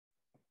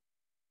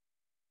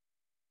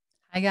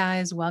Hi,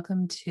 guys.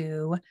 Welcome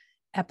to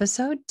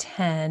episode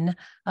 10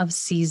 of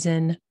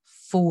season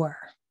 4.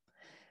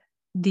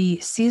 The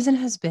season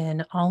has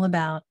been all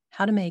about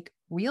how to make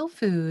real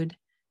food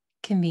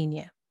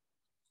convenient.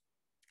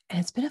 And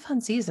it's been a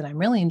fun season. I'm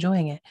really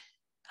enjoying it.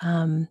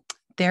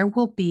 There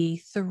will be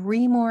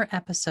 3 more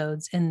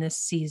episodes in this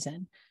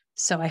season.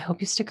 So I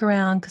hope you stick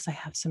around because I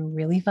have some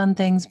really fun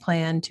things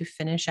planned to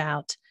finish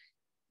out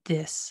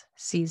this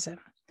season.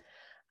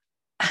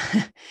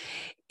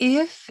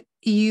 If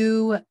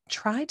you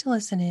tried to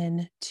listen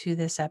in to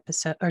this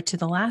episode or to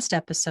the last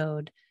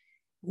episode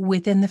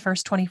within the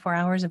first 24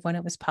 hours of when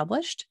it was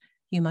published,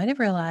 you might have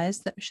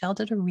realized that Michelle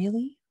did a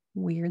really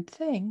weird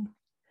thing.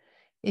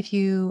 If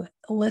you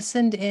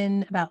listened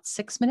in about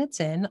 6 minutes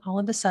in, all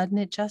of a sudden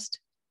it just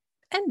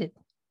ended.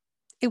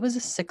 It was a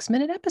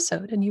 6-minute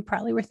episode, and you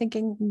probably were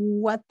thinking,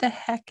 what the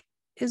heck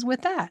is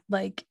with that?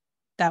 Like,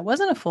 that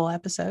wasn't a full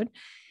episode.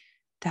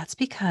 That's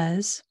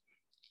because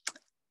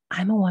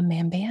I'm a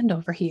one-man band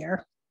over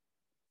here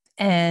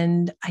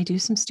and I do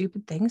some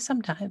stupid things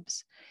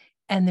sometimes.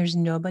 And there's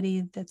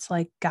nobody that's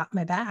like got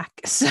my back.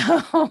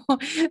 So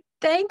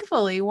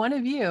thankfully, one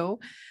of you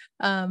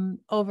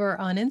over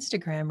on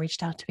Instagram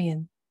reached out to me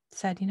and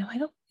said, I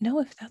don't know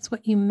if that's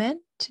what you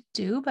meant to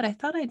do, but I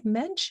thought I'd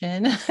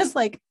mention. I was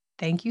like,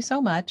 thank you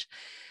so much.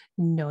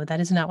 No, that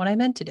is not what I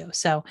meant to do.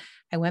 So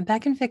I went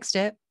back and fixed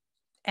it.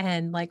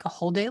 And like a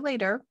whole day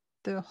later,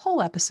 the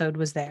whole episode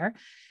was there.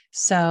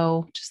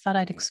 So just thought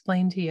I'd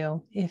explain to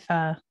you if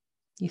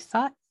you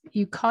thought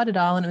you caught it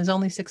all and it was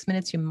only 6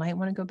 minutes, you might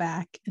want to go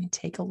back and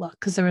take a look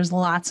because there was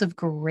lots of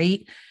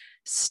great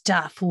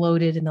stuff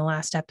loaded in the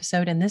last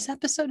episode. And this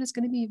episode is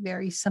going to be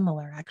very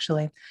similar,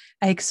 actually.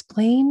 I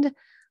explained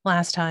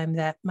last time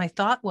that my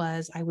thought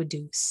was I would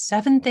do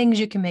 7 things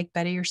you can make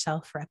better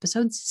yourself for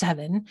episode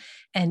 7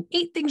 and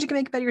 8 things you can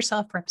make better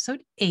yourself for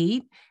episode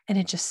 8. And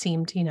it just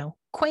seemed,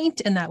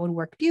 quaint, and that would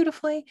work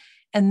beautifully.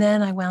 And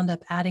then I wound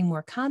up adding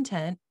more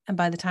content. And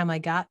by the time I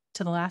got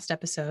to the last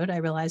episode, I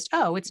realized,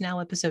 oh, it's now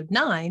episode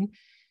 9.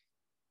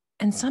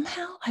 And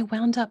somehow I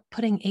wound up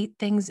putting 8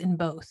 things in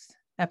both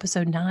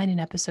episode 9 and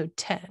episode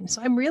 10.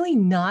 So I'm really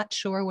not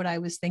sure what I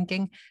was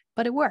thinking,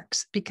 but it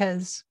works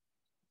because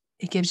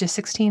it gives you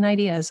 16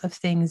 ideas of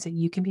things that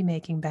you can be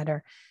making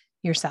better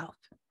yourself,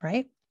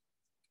 right?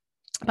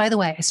 By the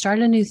way, I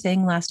started a new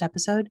thing last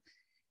episode,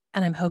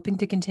 and I'm hoping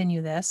to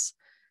continue this.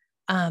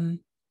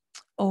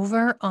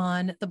 Over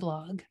on the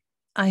blog,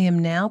 I am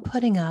now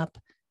putting up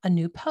a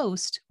new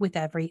post with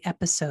every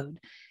episode.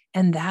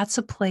 And that's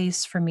a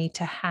place for me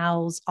to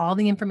house all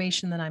the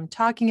information that I'm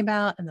talking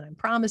about and that I'm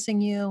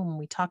promising you. When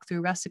we talk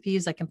through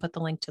recipes, I can put the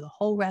link to the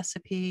whole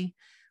recipe.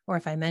 Or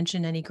if I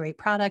mention any great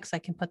products, I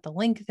can put the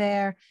link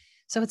there.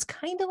 So it's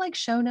kind of like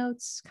show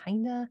notes,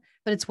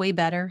 but it's way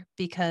better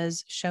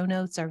because show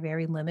notes are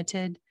very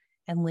limited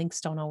and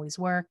links don't always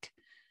work.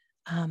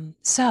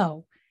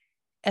 So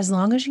as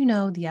long as you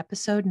know the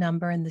episode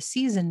number and the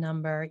season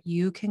number,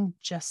 you can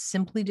just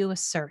simply do a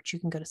search. You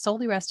can go to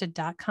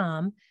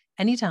soulyrested.com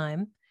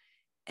anytime.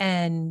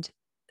 And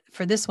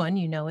for this one,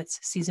 it's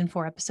season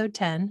 4, episode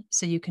 10.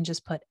 So you can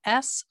just put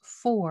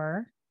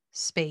S4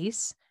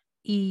 space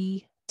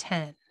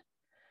E10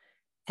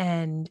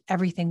 and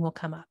everything will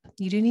come up.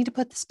 You do need to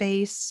put the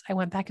space. I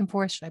went back and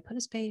forth. Should I put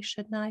a space?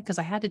 Shouldn't I? Because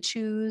I had to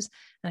choose.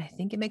 And I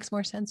think it makes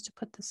more sense to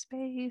put the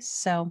space.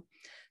 So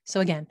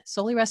again,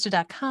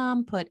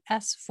 soulyrested.com, put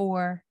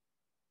S4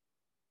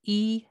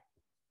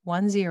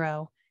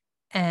 E10,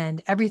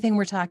 and everything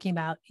we're talking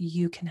about,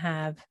 you can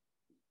have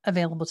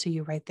available to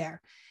you right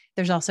there.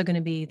 There's also going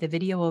to be the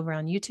video over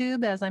on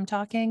YouTube as I'm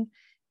talking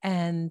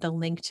and the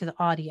link to the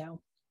audio.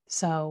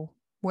 So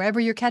wherever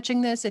you're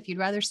catching this, if you'd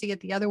rather see it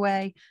the other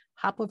way,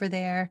 hop over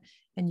there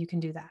and you can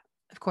do that.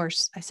 Of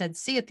course, I said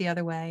see it the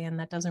other way, and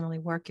that doesn't really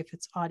work if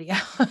it's audio.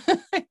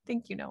 I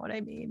think you know what I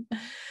mean.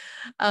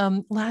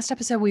 Last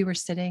episode, we were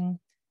sitting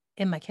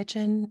in my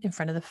kitchen in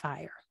front of the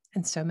fire.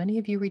 And so many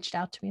of you reached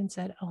out to me and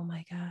said, oh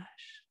my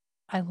gosh,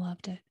 I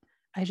loved it.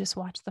 I just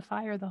watched the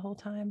fire the whole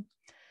time.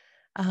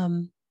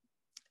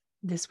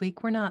 This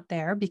week, we're not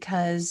there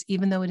because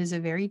even though it is a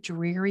very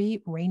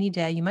dreary, rainy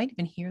day, you might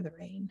even hear the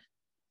rain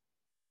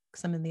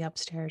because I'm in the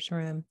upstairs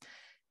room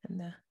and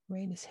the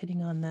rain is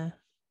hitting on the,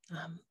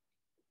 I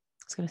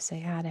was going to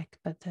say attic,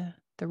 but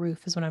the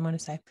roof is what I'm going to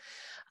say.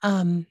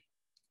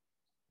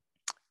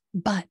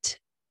 But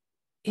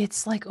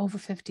it's like over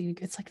 50,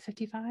 it's like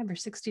 55 or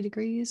 60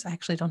 degrees. I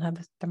actually don't have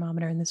a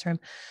thermometer in this room.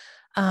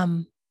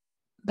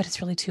 But it's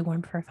really too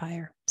warm for a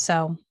fire.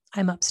 So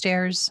I'm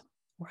upstairs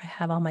where I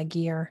have all my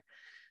gear,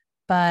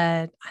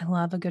 but I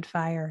love a good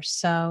fire.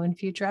 So in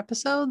future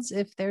episodes,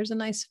 if there's a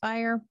nice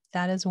fire,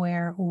 that is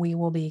where we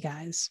will be,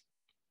 guys,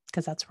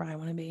 because that's where I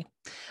want to be.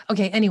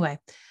 Okay. Anyway.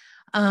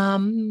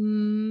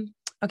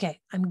 Okay.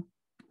 I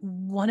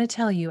want to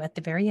tell you at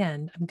the very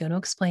end, I'm going to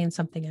explain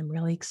something I'm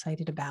really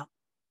excited about,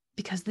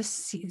 because this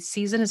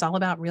season is all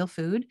about real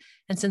food.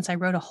 And since I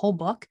wrote a whole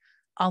book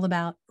all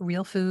about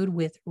real food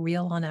with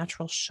real all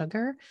natural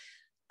sugar,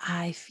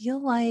 I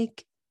feel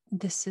like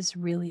this is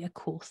really a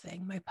cool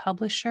thing. My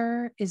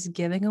publisher is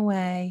giving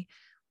away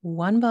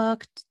one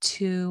book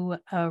to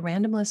a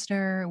random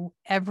listener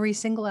every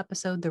single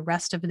episode the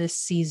rest of this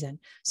season.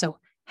 So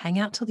hang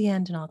out till the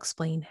end and I'll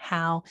explain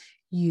how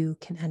you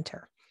can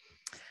enter.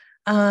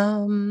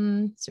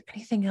 Is there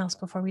anything else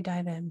before we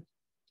dive in?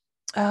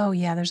 Oh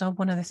yeah, there's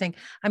one other thing.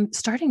 I'm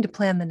starting to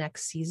plan the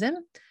next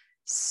season.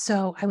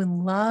 So I would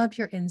love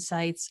your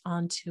insights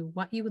onto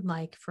what you would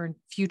like for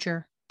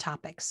future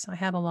topics. I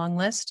have a long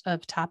list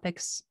of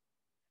topics.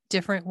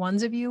 Different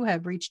ones of you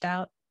have reached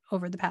out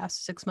over the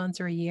past 6 months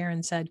or a year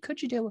and said,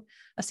 could you do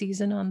a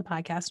season on the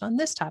podcast on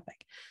this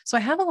topic? So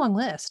I have a long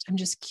list. I'm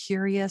just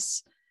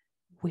curious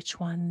which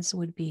ones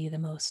would be the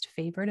most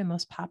favorite and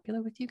most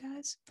popular with you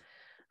guys.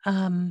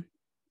 I'm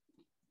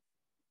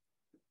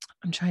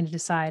trying to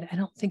decide. I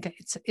don't think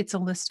it's a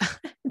list.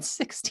 It's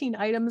 16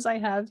 items I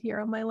have here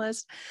on my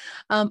list.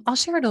 I'll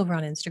share it over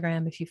on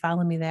Instagram if you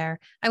follow me there.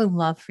 I would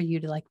love for you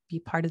to be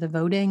part of the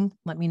voting.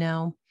 Let me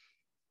know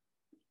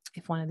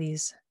if one of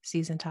these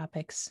season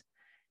topics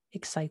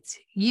excites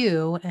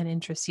you and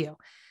interests you.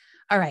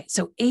 All right.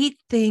 So 8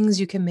 things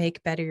you can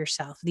make better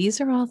yourself. These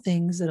are all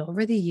things that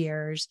over the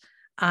years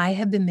I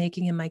have been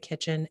making in my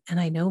kitchen and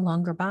I no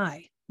longer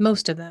buy.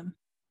 Most of them.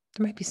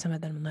 There might be some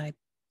of them that I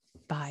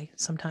buy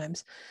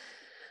sometimes.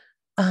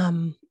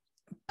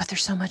 But they're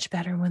so much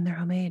better when they're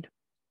homemade.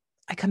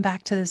 I come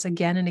back to this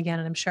again and again,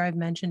 and I'm sure I've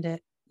mentioned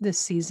it this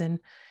season,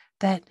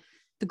 that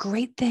the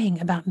great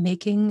thing about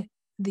making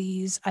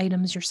these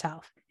items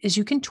yourself is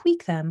you can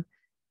tweak them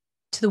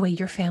to the way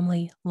your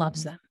family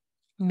loves them.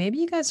 Maybe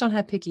you guys don't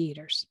have picky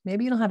eaters.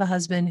 Maybe you don't have a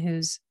husband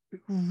who's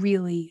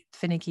really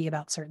finicky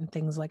about certain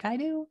things like I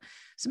do.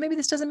 So maybe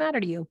this doesn't matter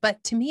to you.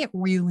 But to me, it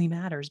really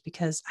matters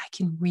because I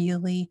can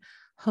really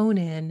hone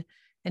in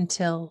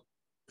until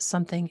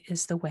something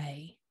is the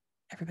way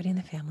everybody in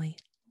the family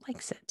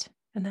likes it.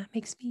 And that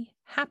makes me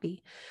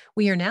happy.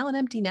 We are now an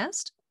empty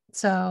nest.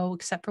 So,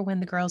 except for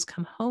when the girls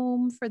come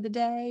home for the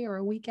day or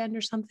a weekend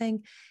or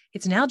something,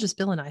 it's now just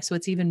Bill and I. So,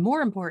 it's even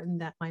more important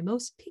that my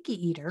most picky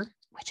eater,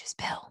 which is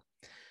Bill,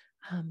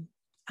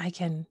 I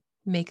can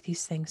make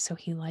these things so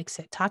he likes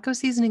it. Taco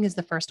seasoning is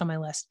the first on my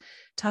list.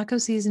 Taco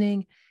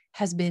seasoning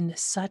has been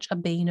such a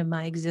bane of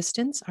my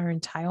existence our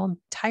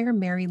entire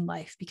married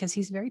life because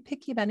he's very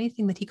picky about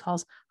anything that he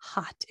calls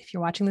hot. If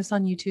you're watching this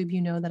on YouTube,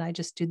 you know that I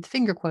just did the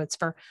finger quotes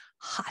for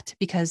hot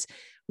because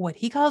what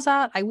he calls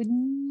out, I would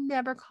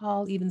never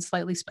call even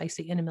slightly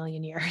spicy in a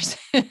million years.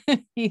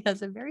 He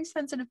has a very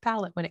sensitive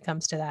palate when it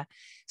comes to that.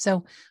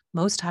 So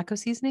most taco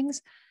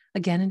seasonings,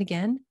 again and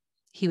again,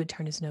 he would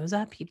turn his nose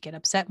up. He'd get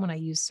upset when I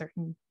use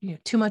certain,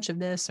 too much of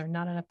this or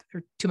not enough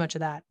or too much of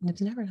that. And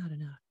it's never not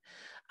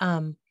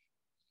enough.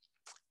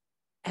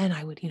 And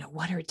I would,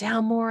 water it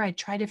down more. I'd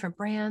try different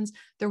brands.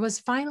 There was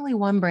finally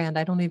one brand.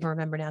 I don't even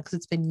remember now because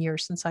it's been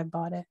years since I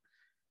bought it.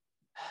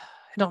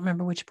 I don't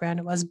remember which brand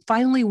it was.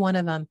 Finally, one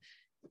of them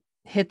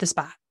hit the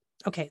spot.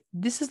 Okay,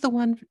 this is the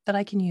one that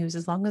I can use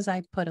as long as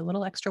I put a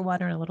little extra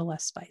water and a little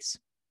less spice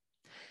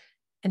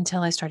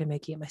until I started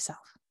making it myself.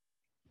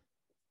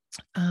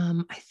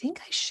 I think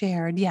I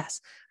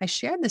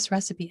shared this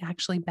recipe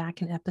actually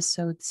back in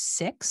episode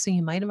 6. So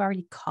you might have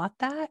already caught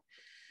that.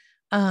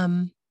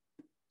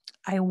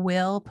 I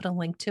will put a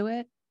link to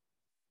it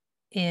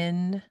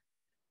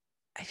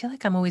I feel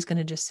like I'm always going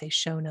to just say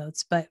show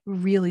notes, but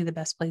really the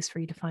best place for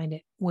you to find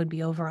it would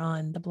be over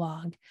on the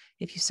blog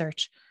if you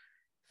search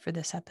for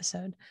this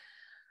episode.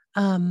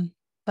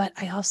 But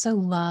I also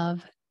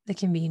love the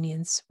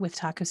convenience with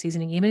taco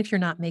seasoning. Even if you're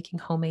not making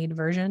homemade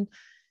version,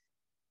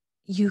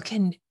 you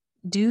can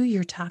do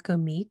your taco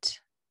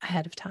meat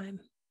ahead of time.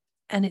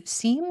 And it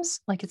seems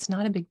like it's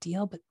not a big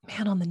deal, but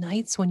man, on the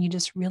nights when you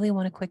just really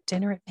want a quick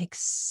dinner, it makes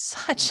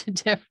such a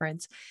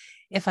difference.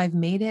 If I've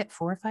made it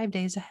 4 or 5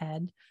 days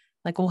ahead,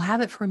 we'll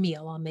have it for a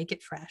meal, I'll make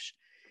it fresh.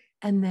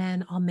 And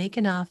then I'll make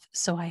enough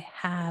so I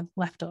have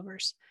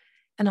leftovers.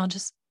 And I'll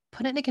just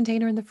put it in a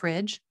container in the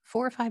fridge.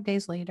 4 or 5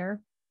 days later,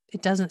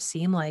 it doesn't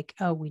seem like,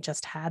 oh, we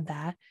just had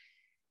that.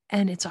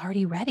 And it's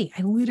already ready.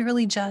 I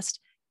literally just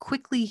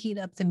quickly heat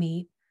up the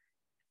meat,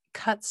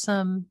 cut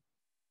some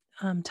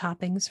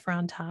toppings for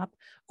on top,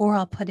 or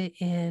I'll put it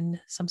in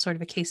some sort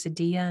of a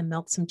quesadilla and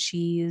melt some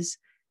cheese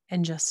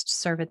and just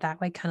serve it that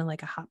way, kind of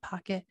like a Hot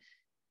Pocket.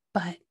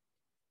 But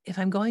if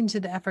I'm going to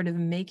the effort of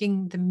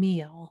making the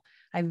meal,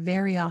 I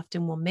very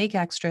often will make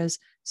extras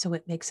so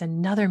it makes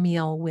another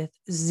meal with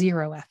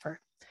zero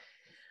effort.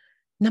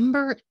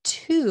 Number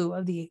 2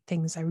 of the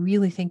things I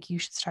really think you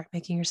should start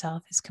making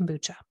yourself is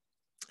kombucha.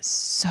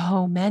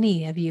 So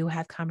many of you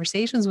have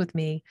conversations with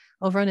me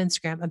over on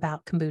Instagram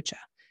about kombucha.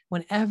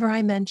 Whenever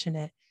I mention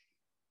it,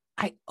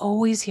 I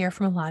always hear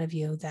from a lot of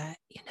you that,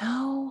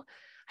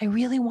 I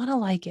really want to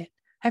like it.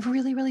 I've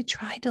really, really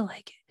tried to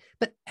like it.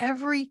 But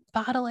every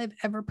bottle I've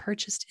ever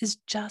purchased is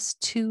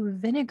just too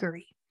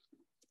vinegary.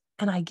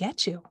 And I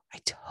get you. I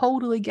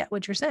totally get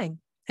what you're saying.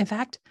 In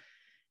fact,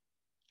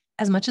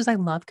 as much as I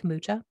love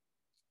kombucha,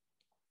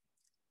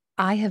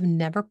 I have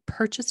never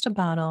purchased a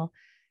bottle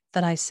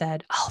that I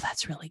said, oh,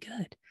 that's really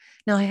good.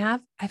 Now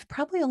I've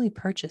probably only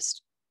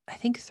purchased I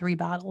think 3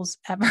 bottles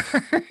ever.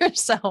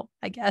 So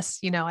I guess,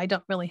 I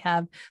don't really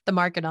have the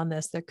market on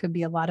this. There could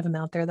be a lot of them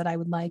out there that I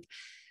would like,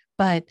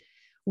 but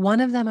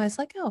one of them I was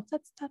like, oh,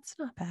 that's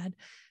not bad.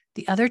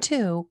 The other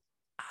two,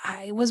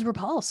 I was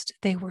repulsed.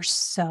 They were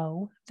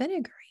so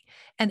vinegary.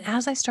 And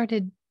as I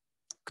started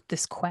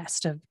this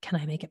quest of, can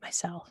I make it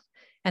myself?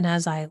 And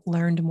as I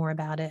learned more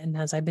about it, and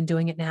as I've been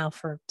doing it now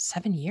for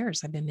 7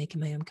 years, I've been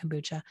making my own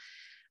kombucha.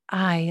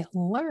 I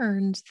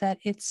learned that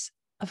it's,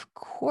 of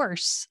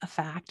course, a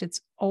fact. It's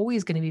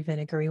always going to be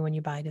vinegary when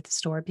you buy it at the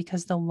store,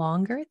 because the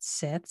longer it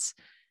sits,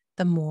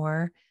 the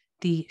more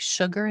the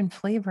sugar and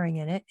flavoring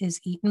in it is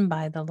eaten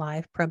by the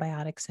live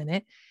probiotics in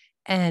it,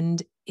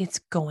 and it's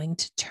going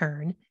to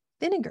turn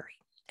vinegary.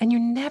 And you're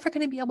never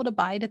going to be able to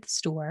buy it at the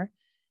store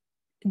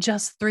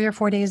just 3 or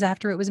 4 days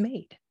after it was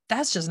made.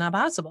 That's just not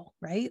possible,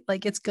 right?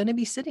 Like, it's going to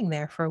be sitting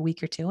there for a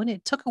week or two, and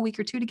it took a week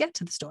or two to get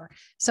to the store.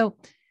 So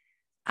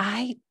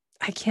I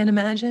can't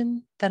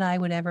imagine that I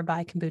would ever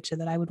buy kombucha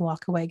that I would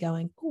walk away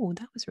going, oh,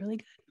 that was really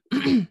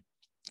good.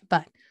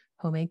 But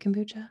homemade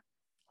kombucha,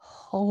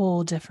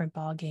 whole different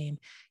ball game.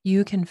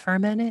 You can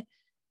ferment it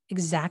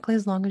exactly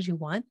as long as you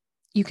want.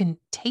 You can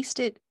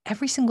taste it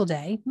every single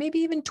day, maybe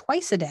even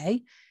twice a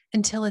day,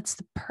 until it's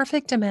the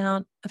perfect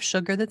amount of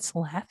sugar that's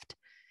left.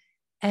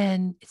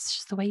 And it's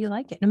just the way you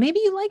like it. Now, maybe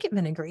you like it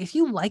vinegary. If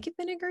you like it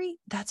vinegary,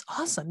 that's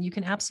awesome. You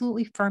can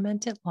absolutely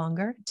ferment it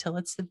longer until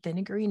it's the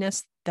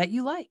vinegariness that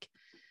you like.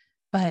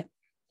 But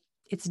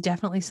it's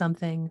definitely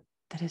something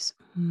that is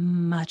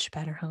much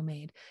better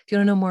homemade. If you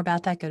want to know more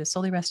about that, go to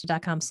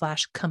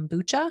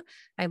soulyrested.com/kombucha.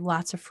 I have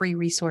lots of free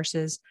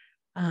resources.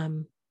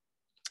 And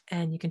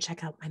you can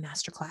check out my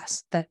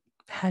masterclass that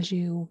has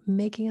you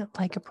making it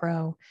like a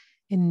pro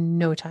in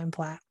no time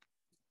flat.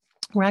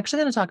 We're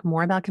actually going to talk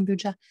more about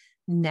kombucha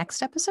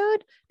next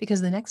episode,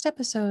 because the next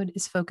episode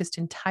is focused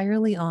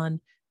entirely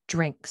on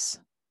drinks,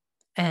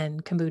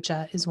 and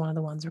kombucha is one of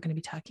the ones we're going to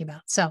be talking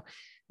about. So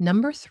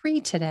number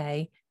 3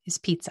 today is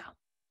pizza.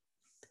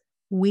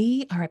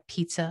 We are a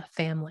pizza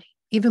family,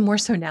 even more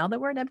so now that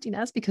we're an empty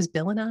nest, because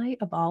Bill and I,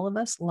 of all of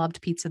us,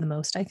 loved pizza the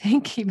most, I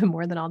think, even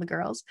more than all the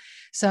girls.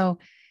 So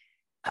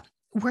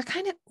we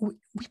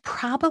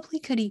probably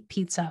could eat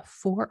pizza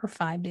 4 or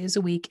 5 days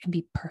a week and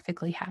be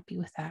perfectly happy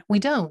with that. We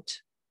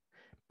don't,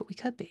 but we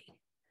could be.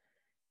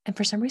 And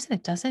for some reason,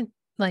 it doesn't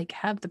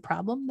have the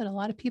problem that a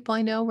lot of people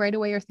I know right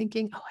away are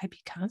thinking, oh, I'd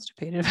be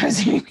constipated if I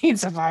was eating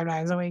pizza 5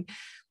 times a week.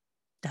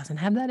 Doesn't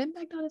have that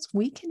impact on us.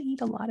 We can eat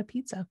a lot of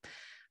pizza.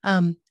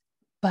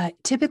 But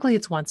typically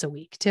it's once a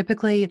week.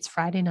 Typically it's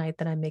Friday night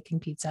that I'm making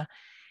pizza.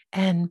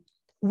 And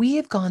we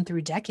have gone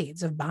through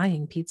decades of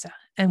buying pizza,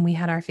 and we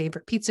had our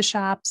favorite pizza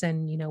shops.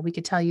 And, we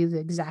could tell you the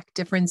exact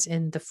difference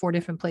in the 4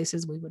 different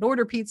places we would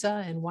order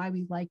pizza and why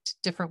we liked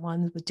different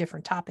ones with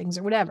different toppings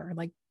or whatever.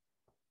 Like,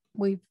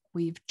 we've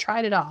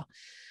tried it all.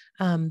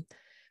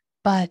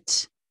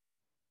 But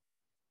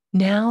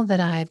now that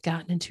I've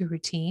gotten into a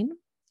routine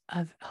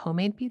of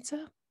homemade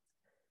pizza,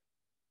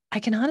 I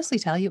can honestly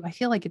tell you, I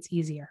feel like it's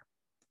easier.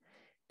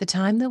 The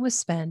time that was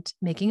spent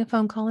making a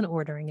phone call and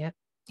ordering it,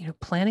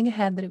 planning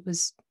ahead that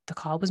the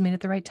call was made at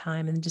the right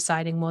time, and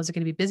deciding, well, is it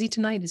going to be busy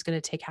tonight? Is it going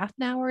to take half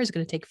an hour? Is it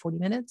going to take 40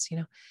 minutes?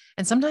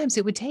 And sometimes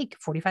it would take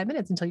 45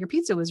 minutes until your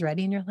pizza was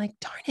ready. And you're like,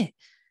 darn it,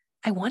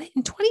 I want it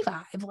in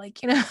 25,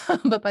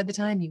 but by the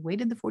time you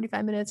waited the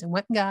 45 minutes and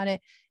went and got it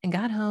and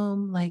got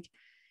home,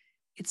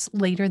 it's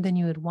later than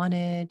you had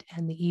wanted.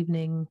 And the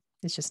evening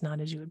is just not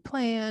as you would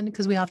plan,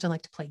 because we often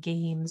like to play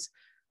games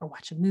or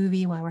watch a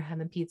movie while we're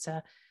having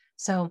pizza.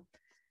 So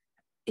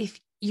if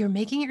you're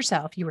making it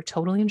yourself, you are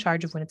totally in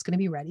charge of when it's going to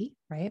be ready,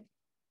 right?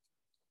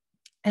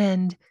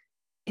 And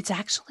it's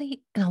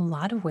actually, in a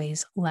lot of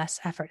ways, less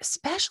effort,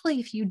 especially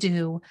if you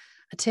do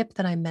a tip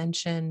that I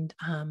mentioned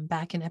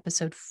back in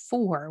episode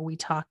 4. We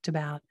talked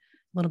about a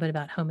little bit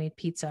about homemade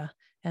pizza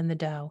and the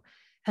dough.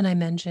 And I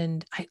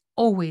mentioned I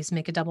always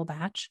make a double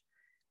batch,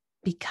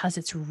 because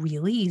it's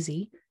really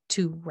easy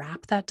to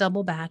wrap that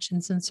double batch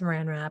in some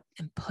saran wrap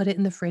and put it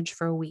in the fridge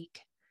for a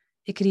week.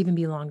 It could even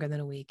be longer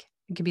than a week.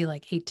 It could be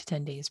like 8 to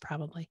 10 days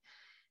probably.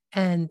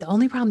 And the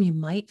only problem you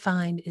might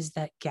find is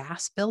that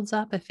gas builds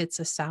up if it's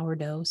a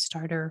sourdough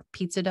starter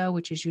pizza dough,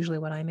 which is usually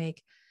what I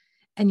make.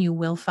 And you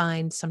will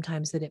find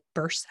sometimes that it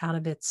bursts out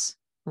of its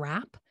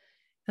wrap.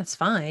 That's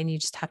fine. You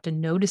just have to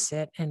notice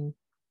it and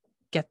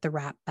get the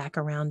wrap back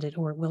around it,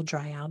 or it will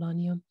dry out on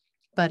you.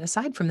 But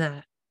aside from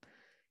that,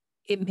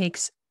 it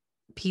makes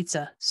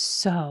pizza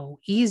so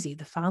easy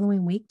the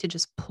following week to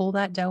just pull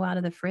that dough out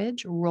of the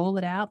fridge, roll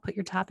it out, put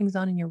your toppings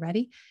on, and you're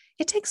ready.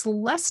 It takes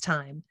less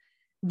time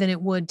than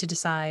it would to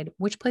decide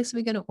which place are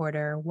we going to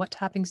order, what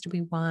toppings do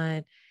we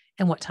want,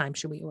 and what time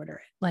should we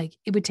order it.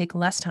 It would take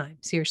less time,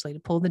 seriously, to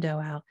pull the dough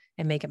out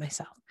and make it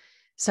myself.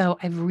 So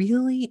I've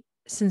really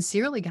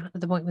sincerely gotten to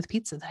the point with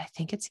pizza that I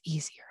think it's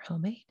easier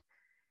homemade,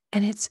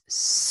 and it's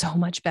so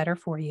much better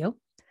for you.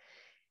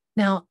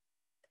 Now,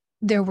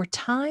 there were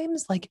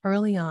times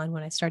early on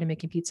when I started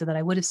making pizza that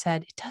I would have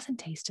said, it doesn't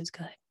taste as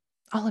good.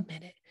 I'll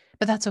admit it,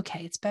 but that's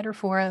okay. It's better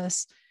for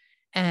us.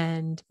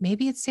 And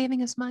maybe it's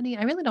saving us money.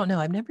 I really don't know.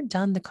 I've never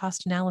done the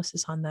cost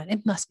analysis on that.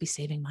 It must be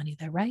saving money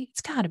though, right?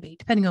 It's got to be,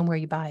 depending on where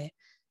you buy it.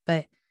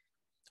 But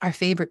our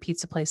favorite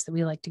pizza place that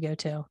we like to go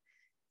to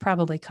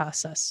probably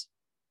costs us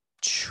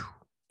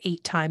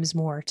 8 times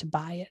more to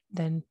buy it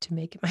than to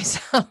make it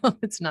myself.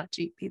 It's not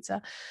cheap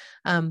pizza.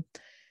 But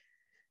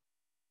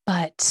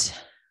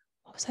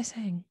what was I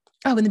saying?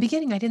 Oh, in the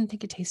beginning, I didn't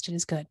think it tasted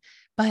as good,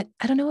 but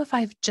I don't know if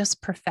I've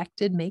just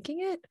perfected making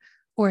it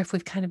or if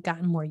we've kind of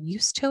gotten more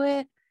used to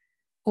it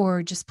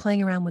or just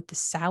playing around with the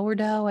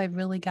sourdough. I've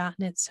really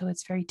gotten it. So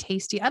it's very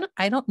tasty.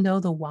 I don't know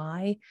the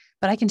why,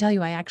 but I can tell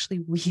you, I actually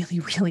really,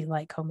 really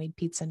like homemade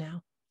pizza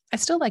now. I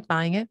still like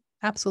buying it.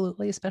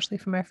 Absolutely. Especially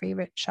from our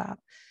favorite shop.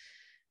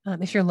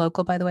 If you're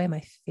local, by the way,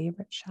 my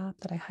favorite shop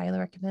that I highly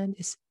recommend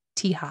is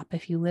T Hop.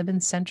 If you live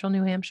in central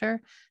New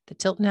Hampshire, the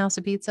Tilton House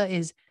of Pizza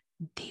is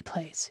the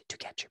place to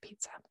get your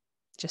pizza.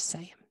 Just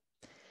saying.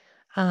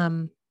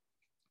 I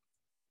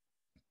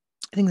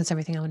think that's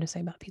everything I want to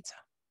say about pizza.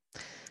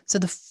 So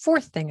the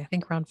fourth thing, I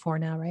think we're on 4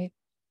 now, right?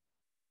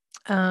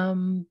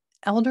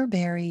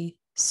 Elderberry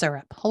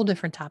syrup, whole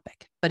different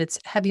topic, but it's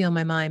heavy on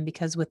my mind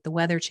because with the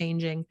weather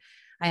changing,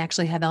 I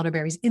actually have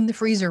elderberries in the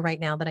freezer right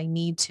now that I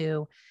need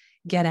to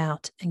get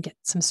out and get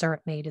some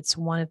syrup made. It's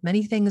one of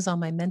many things on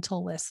my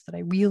mental list that I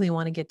really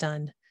want to get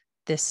done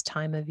this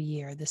time of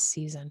year, this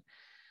season.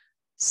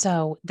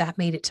 So that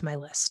made it to my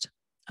list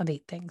of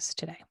 8 things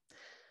today.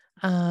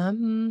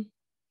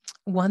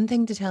 One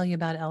thing to tell you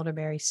about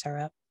elderberry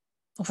syrup.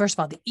 Well, first of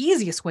all, the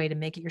easiest way to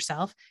make it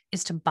yourself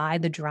is to buy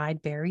the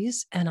dried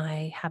berries. And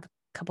I have a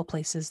couple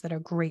places that are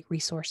great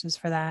resources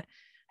for that.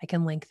 I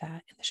can link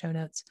that in the show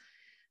notes.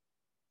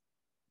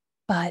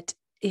 But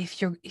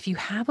if you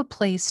have a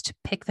place to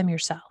pick them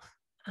yourself,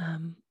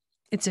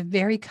 it's a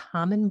very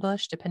common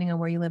bush, depending on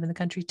where you live in the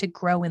country, to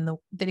grow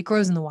that it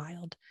grows in the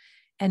wild.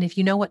 And if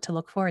you know what to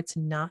look for, it's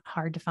not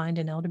hard to find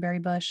an elderberry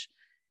bush.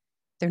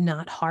 They're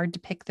not hard to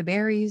pick the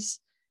berries.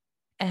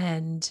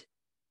 And,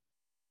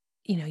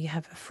 you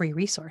have a free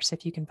resource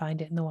if you can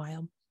find it in the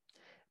wild.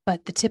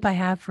 But the tip I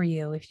have for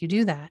you, if you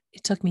do that,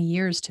 it took me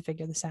years to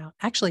figure this out.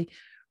 Actually,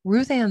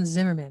 Ruth Ann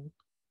Zimmerman,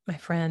 my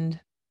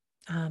friend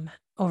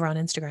over on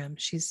Instagram,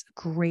 she's a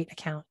great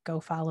account. Go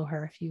follow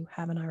her if you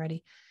haven't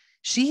already.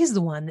 She's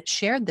the one that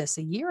shared this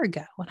a year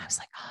ago. And I was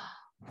like,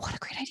 oh, what a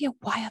great idea.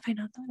 Why have I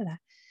not thought of that?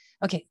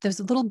 Okay, those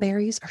little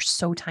berries are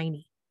so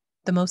tiny.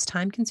 The most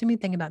time-consuming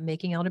thing about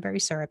making elderberry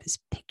syrup is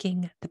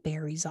picking the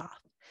berries off.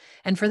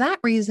 And for that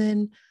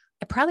reason,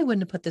 I probably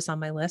wouldn't have put this on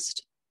my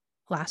list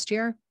last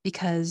year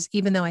because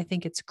even though I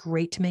think it's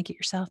great to make it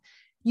yourself,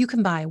 you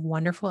can buy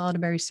wonderful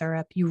elderberry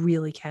syrup. You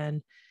really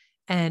can.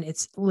 And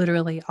it's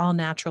literally all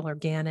natural,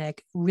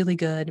 organic, really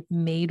good,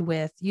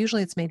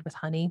 usually it's made with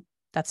honey.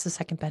 That's the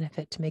second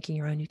benefit to making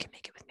your own. You can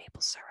make it with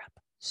maple syrup.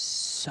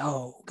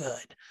 So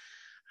good.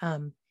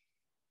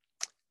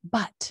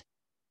 But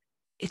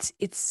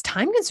it's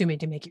time consuming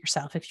to make it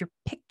yourself if you're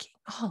picking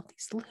all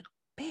these little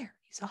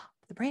berries off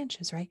the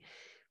branches, right?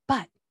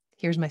 But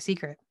here's my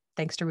secret.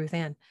 Thanks to Ruth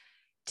Ann.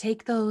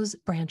 Take those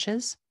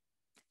branches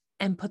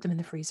and put them in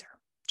the freezer.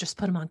 Just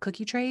put them on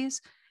cookie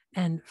trays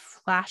and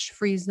flash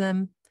freeze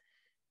them.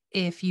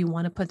 If you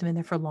want to put them in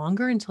there for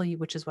longer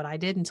which is what I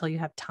did, until you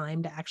have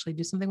time to actually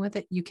do something with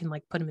it, you can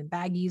put them in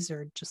baggies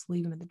or just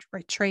leave them in the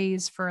right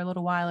trays for a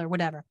little while or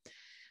whatever.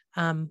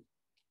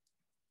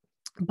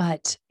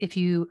 But if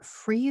you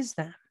freeze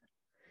them,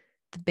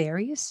 the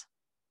berries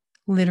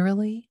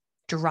literally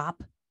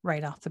drop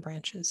right off the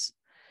branches.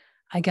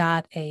 I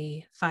got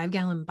a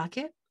 5-gallon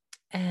bucket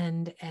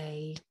and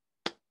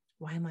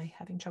why am I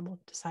having trouble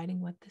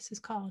deciding what this is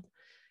called?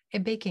 A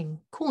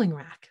baking cooling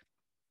rack.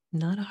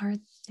 Not a hard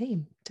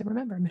name to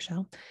remember,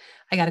 Michelle.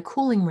 I got a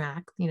cooling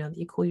rack, that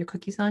you cool your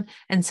cookies on,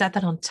 and set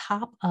that on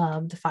top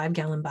of the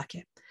 5-gallon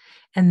bucket.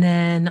 And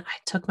then I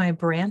took my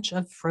branch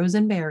of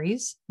frozen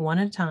berries one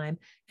at a time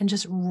and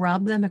just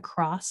rubbed them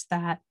across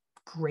that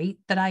grate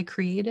that I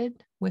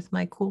created with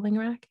my cooling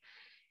rack.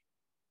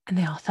 And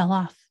they all fell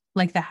off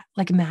like that,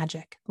 like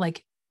magic,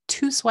 like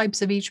 2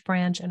 swipes of each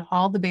branch and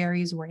all the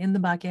berries were in the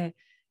bucket,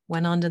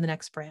 went on to the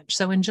next branch.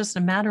 So in just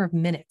a matter of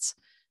minutes,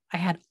 I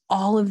had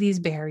all of these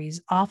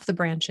berries off the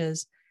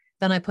branches.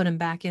 Then I put them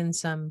back in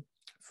some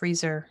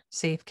freezer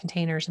safe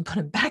containers and put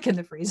them back in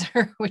the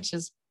freezer, which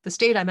is the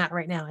state I'm at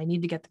right now. I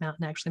need to get them out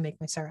and actually make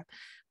my syrup.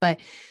 But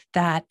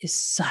that is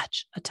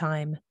such a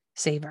time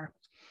saver.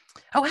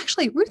 Oh,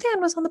 actually, Ruth Ann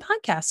was on the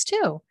podcast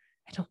too.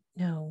 I don't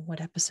know what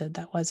episode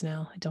that was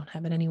now. I don't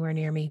have it anywhere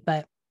near me,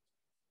 but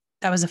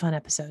that was a fun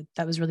episode.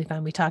 That was really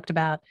fun. We talked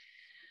about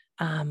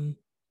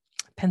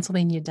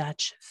Pennsylvania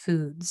Dutch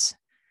foods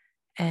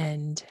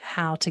and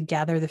how to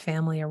gather the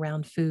family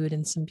around food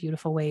in some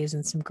beautiful ways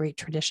and some great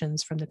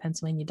traditions from the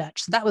Pennsylvania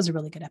Dutch. So that was a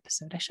really good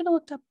episode. I should have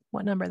looked up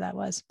what number that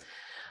was.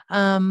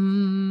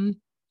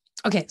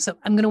 Okay, so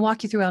I'm going to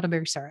walk you through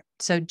elderberry syrup.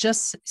 So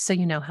just so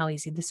you know how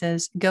easy this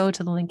is, go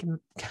to the link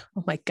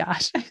oh my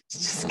gosh, I was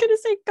just going to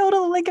say, go to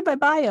the link in my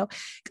bio.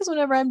 Because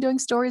whenever I'm doing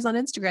stories on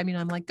Instagram,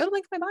 I'm like, go to the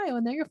link in my bio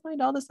and there you'll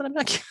find all this that I'm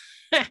not.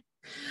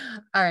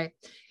 All right,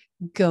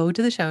 go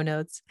to the show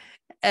notes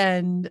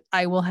And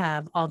I will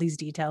have all these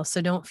details.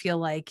 So don't feel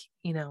like,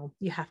 you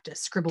have to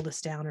scribble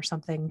this down or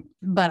something,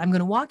 but I'm going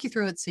to walk you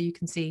through it so you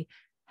can see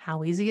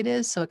how easy it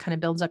is. So it kind of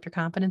builds up your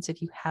confidence.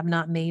 If you have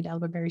not made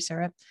elderberry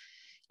syrup,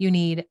 you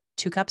need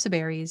 2 cups of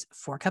berries,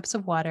 4 cups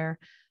of water,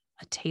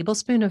 a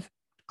tablespoon of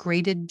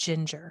grated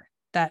ginger.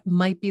 That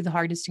might be the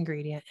hardest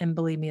ingredient. And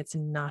believe me, it's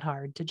not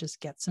hard to just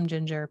get some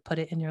ginger, put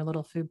it in your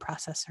little food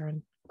processor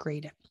and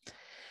grate it.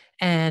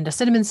 And a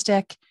cinnamon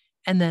stick,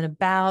 and then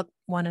about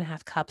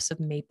 1.5 cups of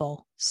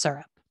maple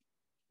syrup.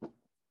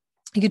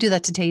 You can do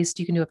that to taste.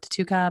 You can do up to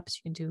 2 cups.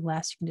 You can do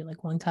less. You can do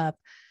like 1 cup.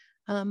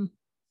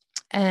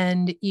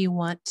 And you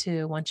want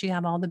to, once you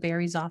have all the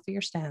berries off of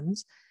your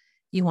stems,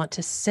 you want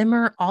to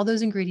simmer all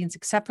those ingredients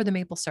except for the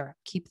maple syrup.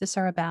 Keep the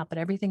syrup out, but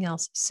everything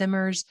else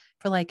simmers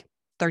for like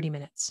 30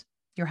 minutes.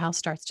 Your house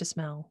starts to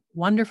smell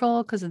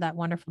wonderful because of that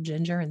wonderful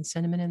ginger and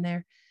cinnamon in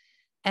there.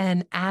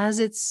 And as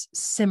it's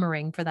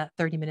simmering for that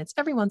 30 minutes,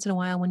 every once in a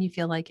while, when you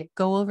feel like it,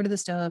 go over to the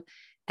stove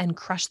and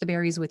crush the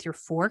berries with your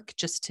fork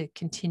just to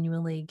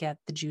continually get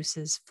the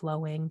juices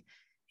flowing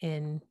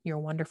in your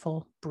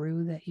wonderful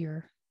brew that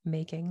you're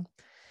making.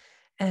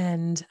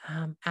 And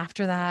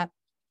after that,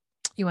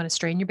 you want to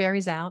strain your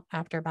berries out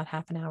after about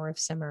half an hour of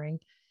simmering.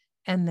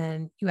 And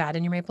then you add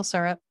in your maple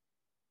syrup.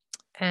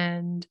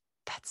 And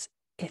that's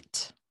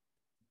it.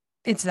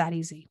 It's that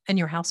easy. And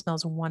your house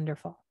smells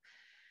wonderful.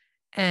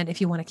 And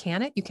if you want to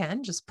can it, you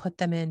can just put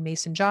them in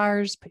mason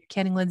jars, put your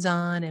canning lids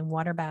on, and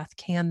water bath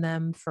can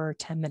them for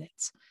 10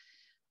 minutes.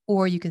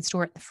 Or you can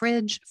store it in the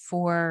fridge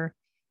for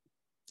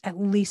at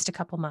least a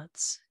couple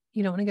months.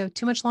 You don't want to go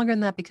too much longer than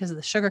that because of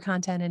the sugar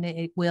content in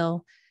it.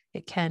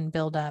 It can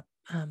build up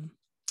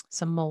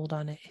some mold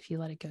on it if you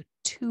let it go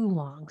too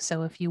long.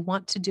 So if you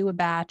want to do a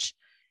batch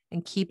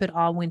and keep it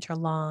all winter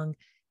long,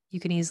 you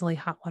can easily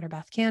hot water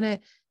bath can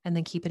it and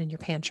then keep it in your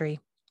pantry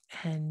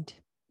and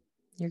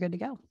you're good to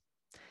go.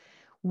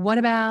 What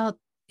about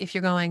if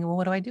you're going, well,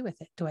 what do I do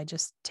with it? Do I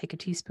just take a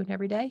teaspoon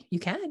every day? You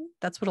can.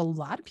 That's what a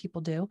lot of people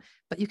do,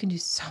 but you can do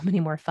so many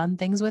more fun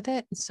things with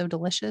it. It's so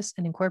delicious,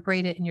 and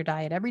incorporate it in your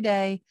diet every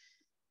day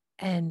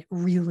and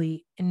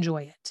really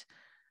enjoy it.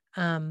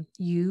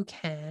 You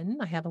can,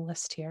 I have a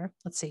list here.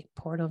 Let's see,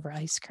 pour it over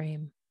ice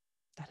cream.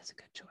 That is a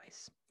good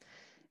choice.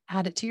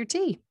 Add it to your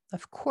tea.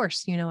 Of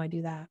course, I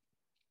do that.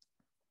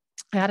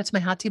 I add it to my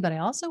hot tea, but I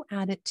also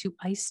add it to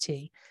iced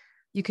tea.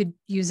 You could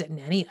use it in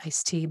any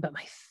iced tea, but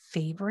my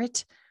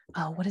favorite,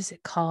 what is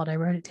it called? I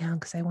wrote it down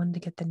because I wanted to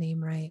get the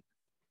name right.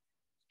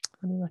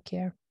 Let me look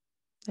here.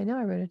 I know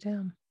I wrote it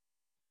down.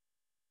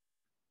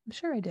 I'm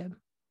sure I did.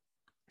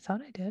 I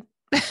thought I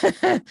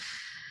did.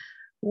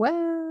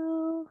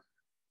 Well,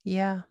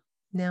 yeah,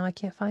 now I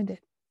can't find it.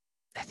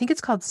 I think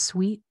it's called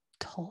Sweet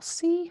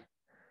Tulsi.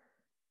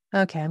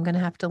 Okay, I'm going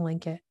to have to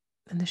link it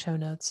in the show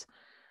notes.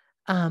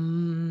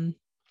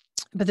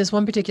 But this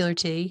one particular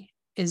tea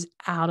is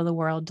out of the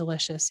world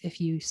delicious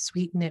if you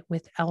sweeten it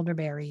with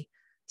elderberry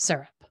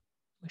syrup.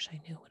 Wish I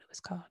knew what it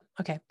was called.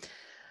 Okay.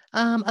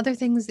 Other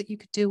things that you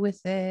could do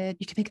with it,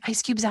 you can make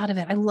ice cubes out of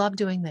it. I love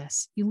doing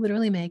this. You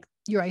literally make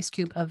your ice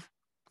cube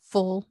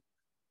full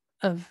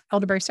of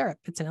elderberry syrup.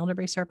 It's an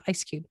elderberry syrup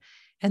ice cube.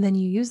 And then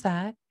you use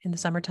that in the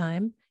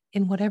summertime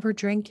in whatever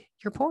drink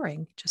you're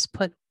pouring. Just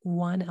put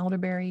 1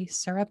 elderberry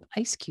syrup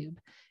ice cube.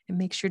 It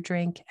makes your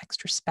drink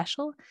extra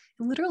special.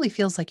 It literally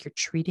feels like you're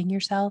treating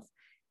yourself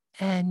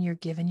and you're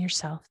giving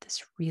yourself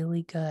this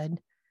really good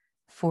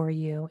for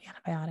you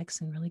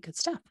antibiotics and really good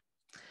stuff.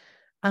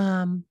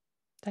 Did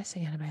I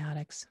say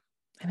antibiotics?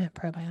 I meant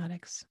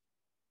probiotics.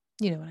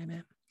 You know what I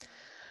meant.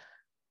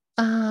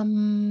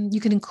 You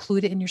can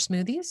include it in your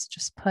smoothies.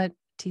 Just put a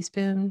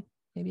teaspoon,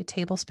 maybe a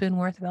tablespoon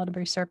worth of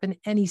elderberry syrup in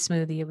any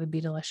smoothie. It would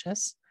be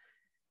delicious.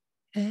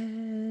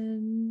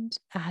 And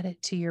add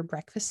it to your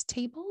breakfast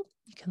table.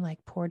 You can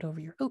pour it over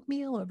your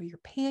oatmeal, over your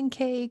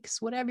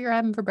pancakes, whatever you're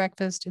having for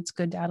breakfast. It's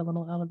good to add a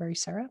little elderberry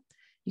syrup.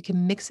 You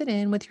can mix it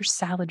in with your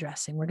salad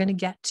dressing. We're going to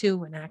get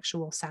to an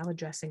actual salad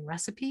dressing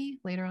recipe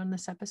later on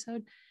this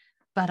episode,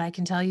 but I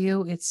can tell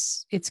you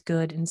it's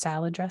good in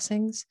salad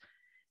dressings.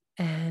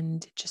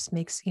 And it just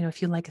makes,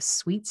 if you like a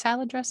sweet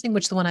salad dressing,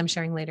 which the one I'm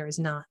sharing later is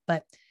not,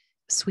 but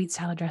sweet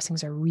salad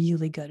dressings are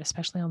really good,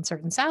 especially on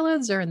certain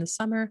salads or in the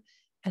summer.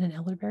 And an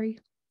elderberry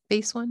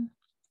base one,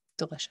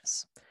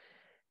 delicious.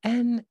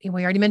 And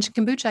we already mentioned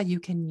kombucha. You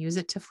can use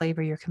it to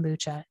flavor your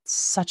kombucha. It's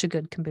such a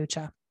good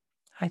kombucha.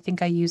 I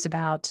think I use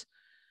about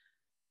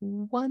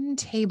 1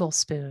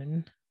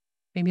 tablespoon,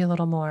 maybe a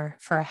little more,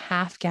 for a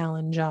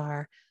half-gallon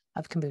jar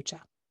of kombucha.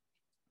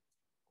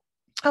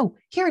 Oh,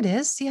 here it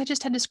is. See, I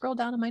just had to scroll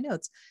down on my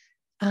notes.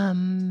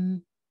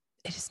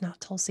 It is not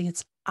Tulsi.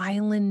 It's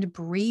Island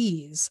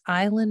Breeze.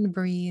 Island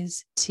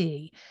Breeze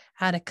tea.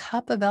 Add a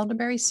cup of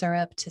elderberry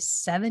syrup to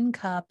 7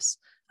 cups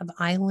of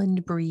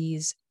Island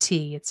Breeze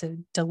tea. It's a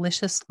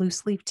delicious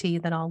loose leaf tea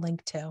that I'll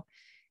link to.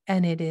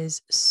 And it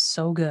is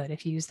so good.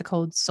 If you use the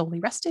code Solely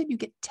Rested, you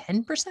get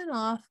 10%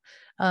 off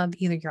of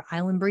either your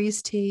Island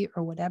Breeze tea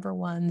or whatever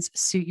ones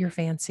suit your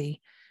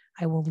fancy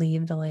I will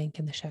leave the link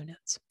in the show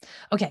notes.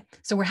 Okay,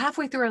 so we're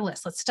halfway through our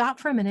list. Let's stop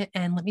for a minute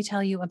and let me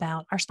tell you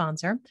about our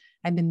sponsor.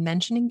 I've been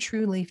mentioning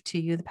True Leaf to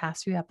you the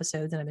past few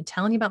episodes, and I've been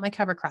telling you about my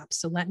cover crops.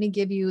 So let me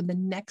give you the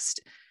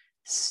next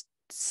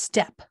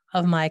step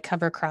of my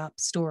cover crop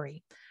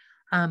story.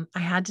 I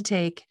had to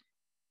take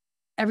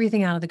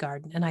everything out of the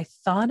garden, and I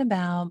thought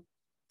about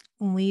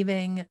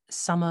leaving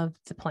some of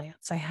the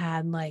plants. I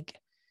had like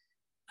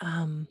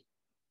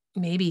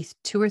maybe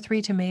 2 or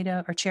 3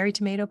 tomato or cherry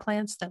tomato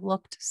plants that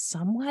looked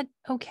somewhat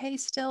okay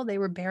still. They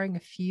were bearing a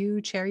few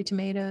cherry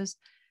tomatoes.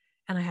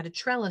 And I had a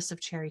trellis of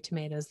cherry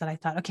tomatoes that I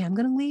thought, okay, I'm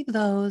going to leave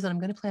those and I'm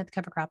going to plant the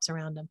cover crops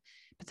around them.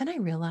 But then I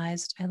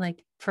realized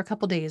for a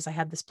couple of days, I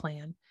had this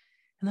plan.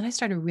 And then I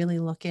started really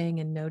looking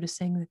and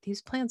noticing that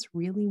these plants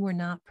really were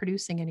not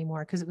producing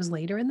anymore because it was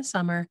later in the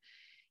summer.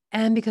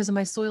 And because of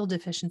my soil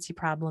deficiency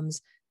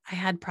problems, I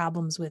had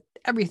problems with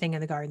everything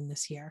in the garden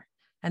this year.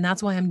 And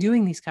that's why I'm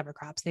doing these cover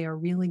crops. They are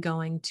really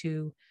going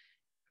to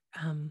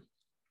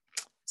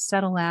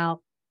settle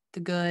out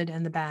the good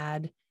and the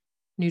bad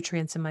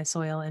nutrients in my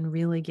soil and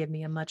really give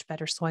me a much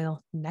better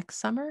soil next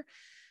summer.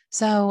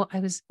 So I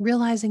was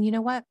realizing, you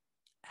know what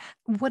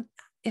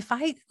if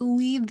I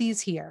leave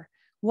these here,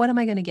 what am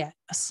I going to get?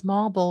 A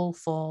small bowl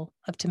full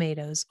of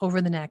tomatoes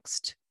over the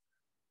next,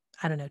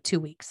 I don't know, 2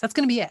 weeks. That's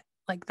going to be it.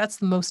 Like that's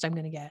the most I'm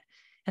going to get.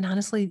 And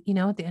honestly,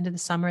 at the end of the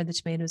summer, the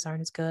tomatoes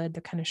aren't as good.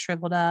 They're kind of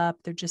shriveled up.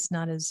 They're just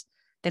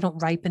they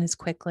don't ripen as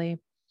quickly.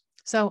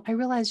 So I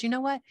realized, you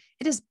know what?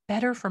 It is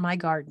better for my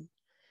garden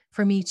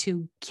for me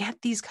to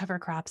get these cover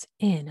crops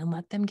in and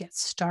let them get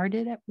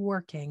started at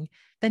working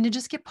than to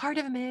just get part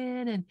of them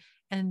in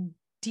and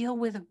deal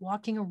with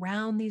walking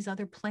around these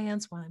other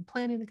plants while I'm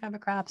planting the cover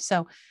crops.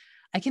 So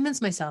I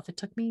convinced myself. It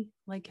took me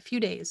like a few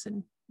days,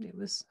 and it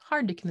was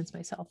hard to convince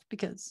myself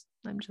because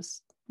I'm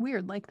just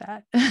weird like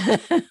that.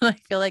 I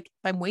feel like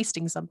I'm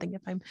wasting something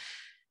if I'm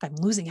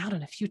losing out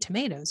on a few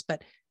tomatoes.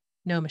 But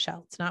no,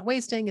 Michelle, it's not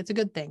wasting. It's a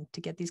good thing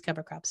to get these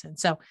cover crops in.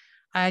 So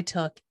I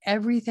took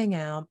everything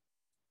out.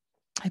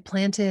 I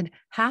planted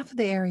half of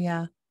the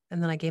area,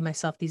 and then I gave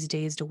myself these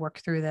days to work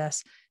through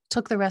this,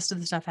 took the rest of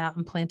the stuff out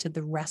and planted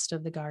the rest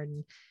of the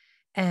garden.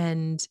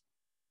 And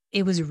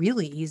it was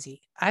really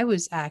easy. I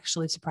was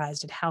actually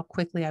surprised at how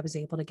quickly I was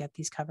able to get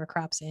these cover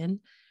crops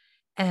in.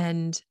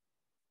 And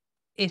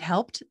it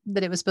helped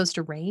that it was supposed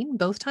to rain.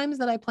 Both times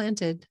that I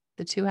planted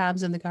the 2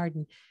 halves in the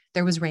garden,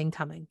 there was rain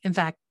coming. In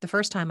fact, the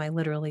first time I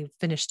literally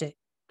finished it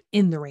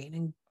in the rain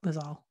and was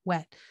all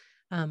wet.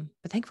 But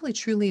thankfully,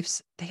 True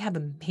Leafs, they have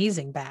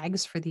amazing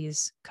bags for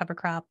these cover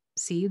crop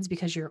seeds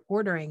because you're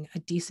ordering a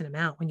decent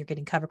amount when you're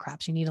getting cover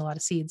crops. You need a lot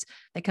of seeds.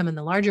 They come in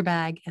the larger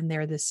bag, and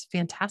they're this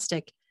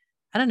fantastic,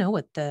 I don't know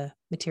what the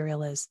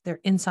material is.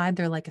 They're inside,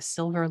 they're like a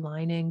silver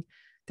lining.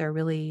 They're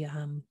really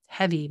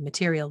heavy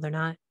material.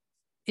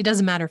 It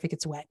doesn't matter if it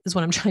gets wet, is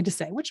what I'm trying to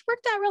say, which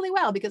worked out really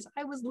well because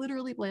I was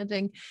literally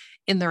planting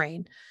in the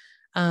rain.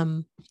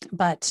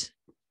 But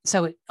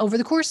so over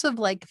the course of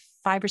like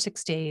 5 or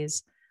 6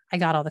 days, I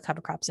got all the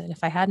cover crops in.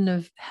 If I hadn't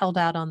have held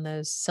out on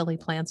those silly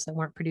plants that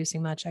weren't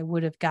producing much, I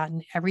would have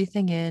gotten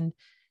everything in.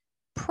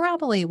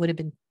 Probably it would have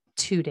been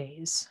 2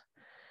 days.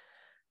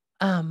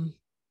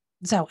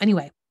 So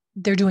anyway,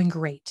 they're doing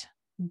great.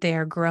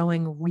 They're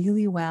growing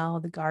really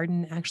well. The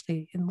garden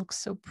actually, it looks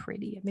so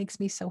pretty. It makes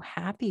me so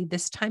happy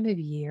this time of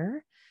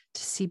year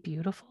to see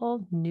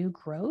beautiful new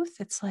growth.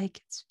 It's like,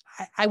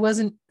 I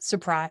wasn't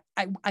surprised.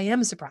 I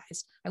am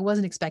surprised. I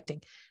wasn't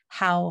expecting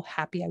how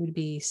happy I would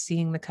be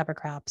seeing the cover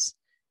crops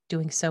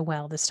doing so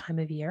well this time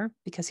of year,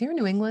 because here in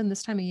New England,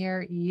 this time of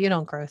year, you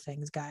don't grow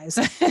things, guys.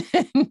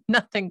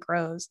 Nothing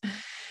grows.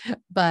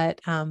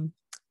 But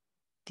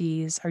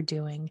these are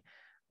doing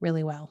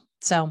really well.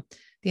 So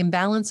the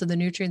imbalance of the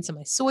nutrients in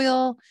my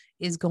soil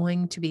is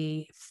going to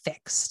be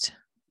fixed.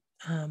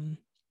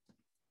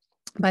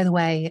 By the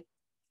way,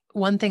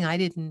 one thing I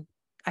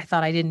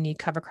thought I didn't need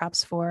cover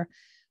crops for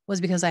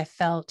was because I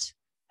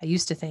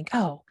used to think,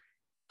 oh,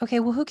 okay,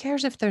 well, who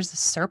cares if there's a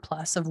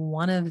surplus of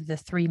one of the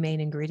 3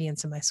 main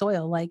ingredients in my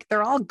soil? Like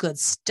they're all good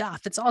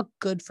stuff. It's all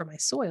good for my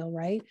soil,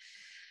 right?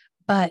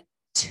 But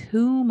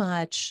too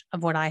much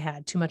of what I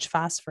had, too much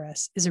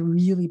phosphorus, is a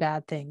really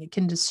bad thing. It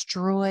can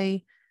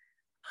literally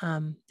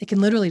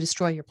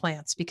destroy your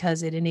plants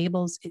because it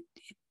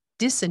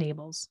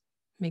disenables,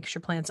 makes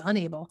your plants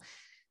unable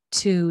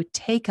to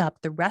take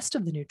up the rest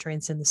of the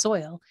nutrients in the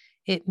soil.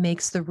 It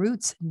makes the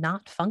roots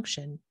not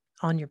function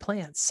on your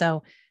plants.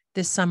 So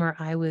this summer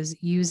I was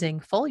using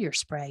foliar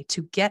spray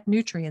to get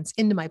nutrients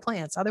into my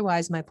plants.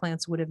 Otherwise, my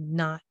plants would have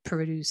not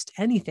produced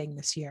anything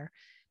this year.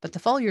 But the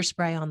foliar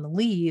spray on the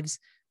leaves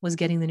was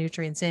getting the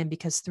nutrients in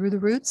because through the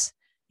roots,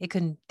 they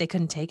couldn't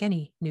take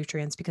any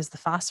nutrients because the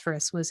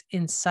phosphorus was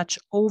in such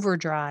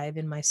overdrive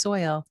in my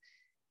soil.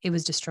 It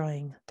was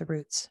destroying the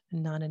roots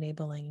and not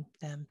enabling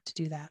them to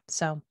do that.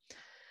 So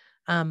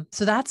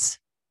that's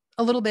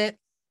a little bit.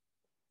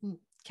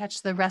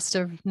 Catch the rest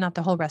of, not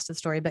the whole rest of the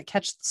story, but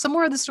catch some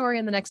more of the story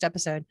in the next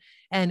episode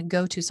and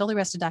go to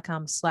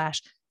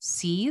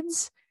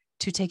solarrested.com/seeds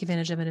to take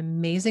advantage of an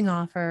amazing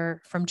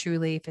offer from True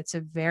Leaf. It's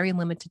a very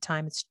limited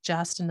time. It's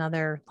just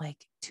another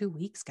like 2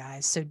 weeks,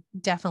 guys. So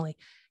definitely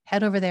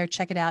head over there,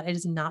 check it out. It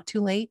is not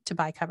too late to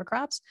buy cover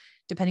crops,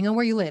 depending on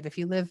where you live. If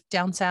you live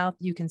down south,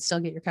 you can still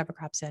get your cover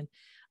crops in.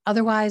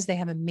 Otherwise, they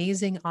have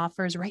amazing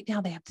offers. Right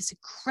now, they have this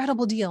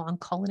incredible deal on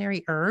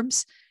culinary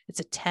herbs. It's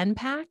a 10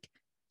 pack.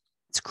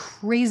 It's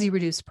crazy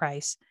reduced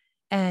price.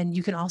 And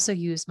you can also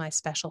use my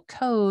special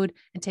code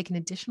and take an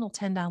additional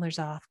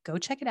 $10 off. Go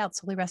check it out,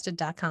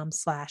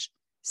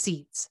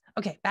 soullyrested.com/seeds.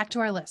 Okay, back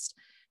to our list.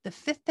 The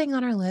fifth thing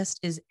on our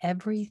list is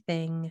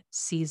everything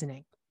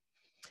seasoning.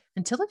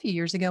 Until a few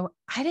years ago,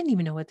 I didn't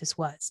even know what this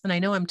was. And I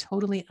know I'm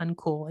totally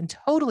uncool and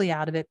totally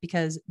out of it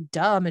because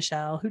duh,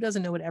 Michelle, who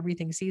doesn't know what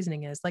everything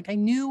seasoning is? Like I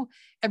knew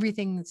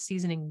everything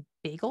seasoning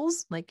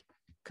bagels, like,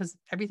 because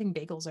everything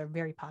bagels are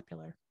very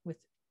popular with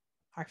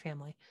our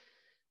family.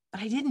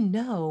 But I didn't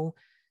know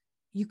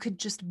you could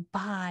just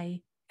buy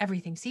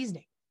everything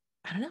seasoning.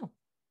 I don't know.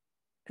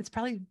 It's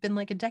probably been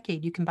like a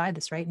decade you can buy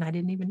this, right? And I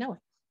didn't even know it.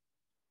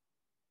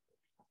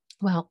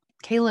 Well,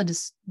 Kayla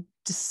just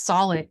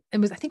saw it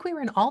and I think we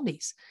were in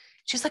Aldi's.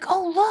 She's like,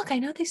 oh, look, I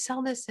know they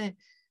sell this at,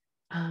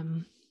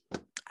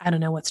 I don't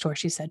know what store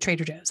she said,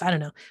 Trader Joe's. I don't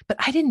know. But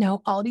I didn't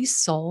know Aldi's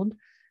sold,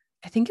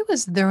 I think it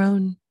was their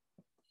own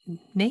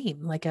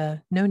name, like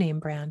a no-name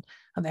brand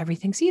of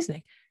everything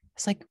seasoning.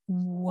 It's like,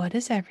 what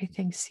is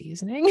everything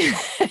seasoning?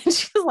 And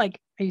she was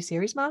like, are you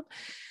serious, Mom?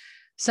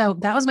 So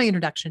that was my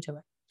introduction to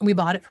it. We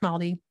bought it from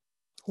Aldi,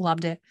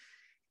 loved it.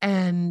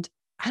 And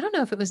I don't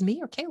know if it was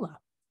me or Kayla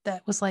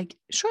that was like,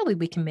 surely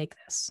we can make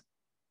this.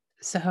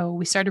 So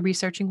we started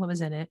researching what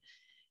was in it.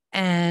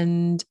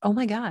 And oh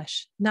my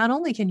gosh, not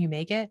only can you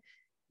make it,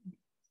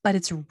 but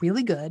it's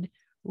really good,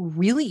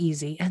 really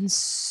easy, and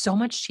so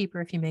much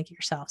cheaper if you make it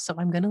yourself. So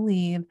I'm going to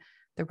leave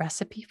the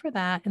recipe for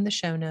that in the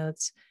show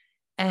notes.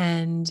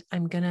 And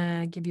I'm going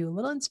to give you a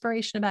little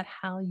inspiration about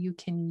how you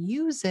can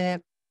use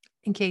it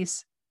in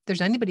case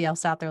there's anybody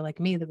else out there like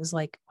me that was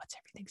like, what's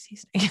everything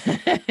seasoning?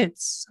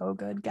 It's so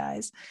good,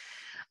 guys.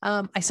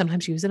 I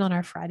sometimes use it on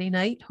our Friday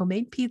night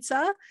homemade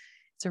pizza.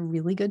 It's a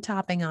really good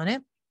topping on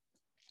it.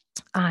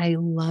 I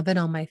love it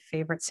on my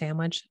favorite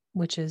sandwich,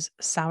 which is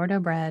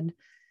sourdough bread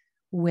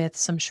with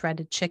some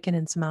shredded chicken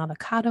and some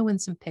avocado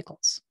and some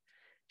pickles.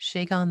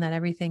 Shake on that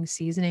everything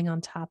seasoning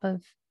on top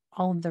of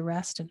all of the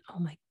rest. And oh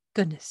my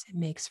goodness, it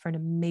makes for an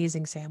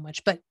amazing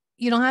sandwich. But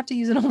you don't have to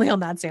use it only on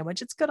that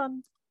sandwich. It's good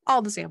on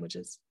all the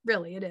sandwiches.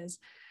 Really, it is.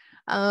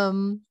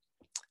 Oh,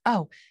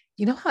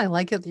 you know how I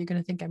like it? You're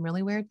going to think I'm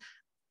really weird.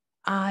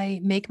 I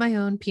make my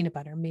own peanut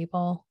butter,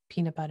 maple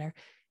peanut butter.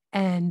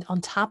 And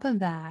on top of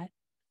that,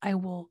 I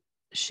will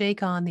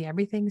shake on the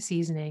everything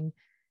seasoning.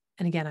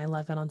 And again, I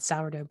love it on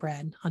sourdough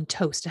bread, on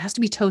toast. It has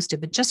to be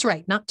toasted, but just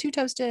right. Not too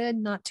toasted,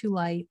 not too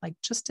light, like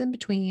just in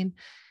between.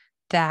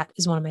 That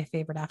is one of my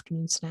favorite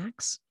afternoon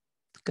snacks.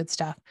 Good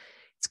stuff.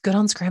 It's good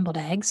on scrambled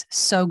eggs.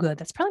 So good.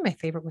 That's probably my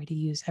favorite way to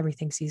use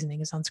everything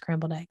seasoning is on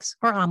scrambled eggs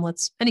or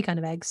omelets, any kind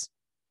of eggs.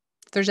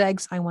 If there's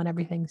eggs, I want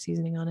everything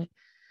seasoning on it.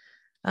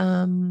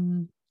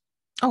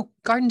 Oh,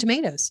 garden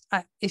tomatoes.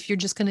 If you're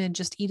just going to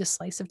just eat a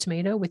slice of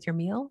tomato with your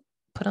meal,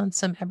 put on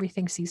some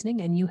everything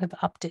seasoning and you have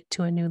upped it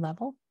to a new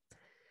level.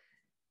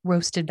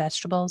 Roasted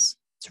vegetables.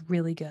 It's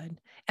really good.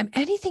 And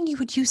anything you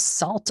would use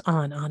salt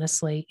on,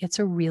 honestly, it's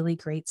a really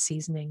great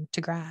seasoning to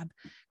grab.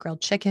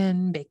 Grilled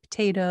chicken, baked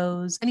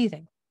potatoes,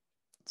 anything.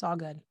 It's all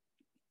good.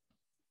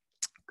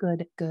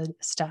 Good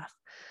stuff.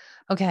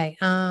 Okay.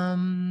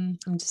 I'm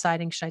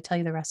deciding, should I tell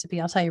you the recipe?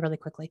 I'll tell you really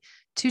quickly.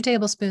 2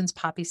 tablespoons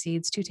poppy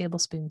seeds, 2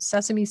 tablespoons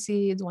sesame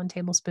seeds, 1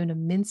 tablespoon of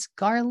minced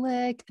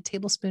garlic, a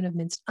tablespoon of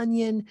minced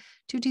onion,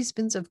 2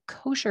 teaspoons of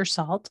kosher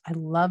salt. I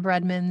love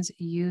Redmond's.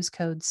 Use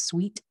code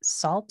SWEET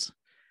SALT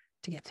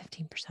to get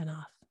 15%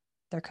 off.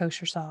 Their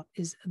kosher salt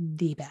is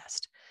the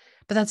best.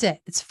 But that's it.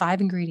 It's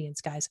 5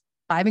 ingredients, guys.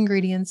 5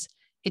 ingredients.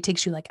 It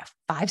takes you like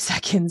 5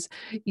 seconds.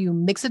 You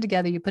mix it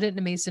together, you put it in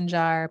a mason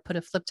jar, put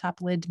a flip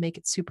top lid to make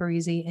it super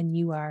easy, and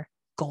you are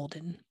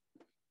golden.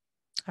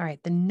 All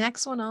right. The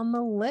next one on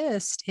the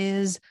list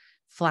is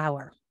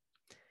flour.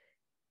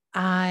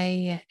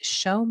 I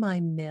show my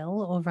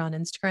mill over on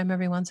Instagram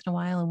every once in a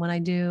while. And when I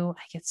do,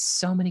 I get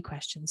so many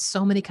questions,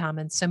 so many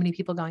comments, so many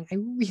people going, I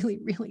really,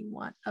 really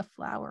want a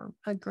flour,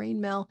 a grain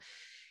mill.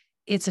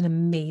 It's an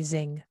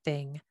amazing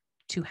thing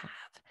to have.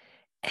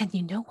 And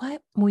you know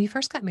what? When we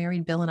first got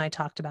married, Bill and I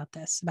talked about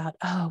this, about,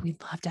 oh,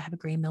 we'd love to have a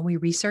grain mill. We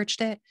researched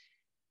it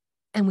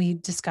and we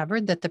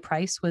discovered that the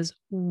price was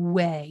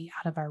way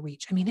out of our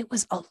reach. I mean, it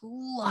was a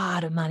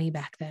lot of money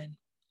back then.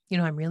 You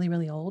know, I'm really,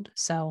 really old.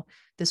 So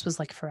this was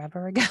like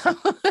forever ago.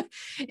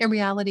 In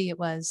reality, it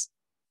was,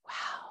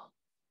 wow,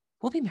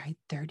 we'll be married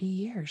 30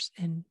 years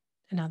in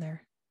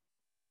another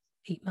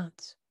 8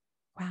 months.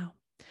 Wow.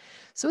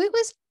 So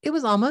it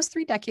was almost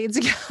 3 decades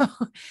ago.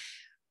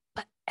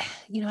 But,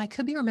 you know, I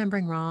could be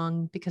remembering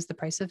wrong because the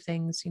price of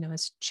things, you know,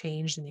 has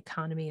changed in the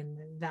economy and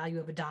the value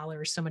of a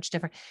dollar is so much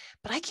different.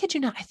 But I kid you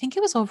not, I think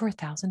it was over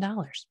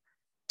 $1,000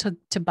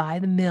 to buy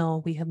the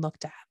mill we had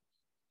looked at.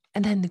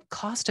 And then the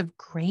cost of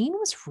grain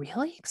was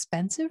really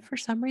expensive for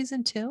some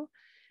reason too.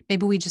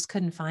 Maybe we just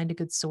couldn't find a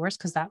good source,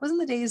 because that was in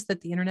the days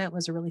that the internet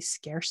was a really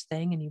scarce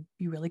thing and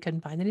you really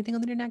couldn't find anything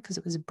on the internet because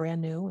it was brand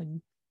new.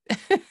 And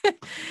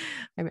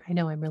I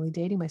know I'm really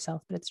dating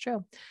myself, but it's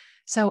true.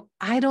 So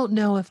I don't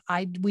know if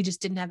we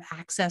just didn't have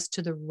access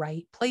to the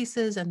right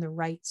places and the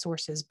right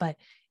sources, but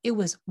it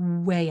was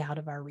way out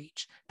of our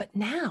reach. But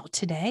now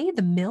today,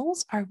 the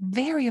mills are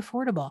very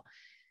affordable.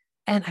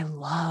 And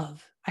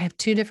I have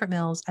two different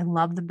mills. I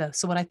love them both.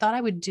 So what I thought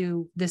I would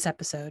do this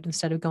episode,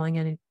 instead of going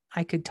in and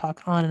I could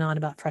talk on and on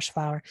about fresh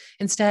flour,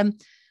 instead,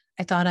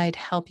 I thought I'd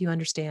help you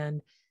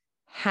understand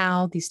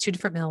how these two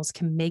different mills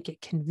can make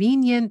it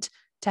convenient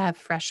to have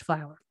fresh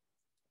flour.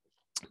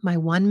 My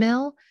one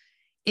mill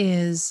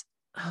is,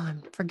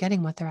 I'm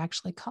forgetting what they're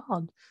actually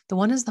called. The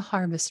one is the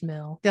Harvest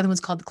Mill. The other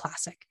one's called the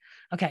Classic.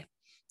 Okay.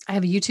 I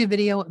have a YouTube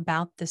video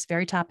about this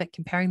very topic,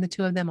 comparing the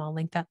two of them. I'll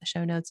link that in the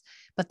show notes.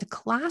 But the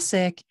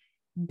Classic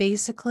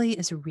basically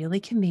is really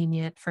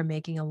convenient for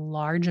making a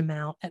large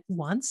amount at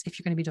once if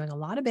you're going to be doing a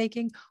lot of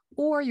baking,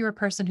 or you're a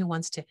person who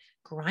wants to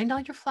grind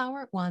all your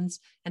flour at once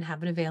and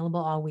have it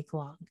available all week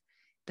long.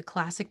 The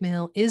Classic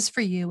Mill is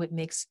for you. It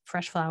makes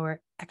fresh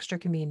flour extra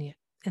convenient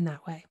in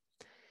that way.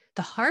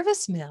 The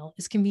Harvest Mill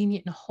is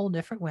convenient in a whole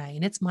different way,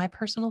 and it's my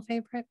personal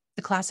favorite.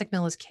 The Classic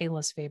Mill is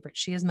Kayla's favorite.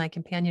 She is my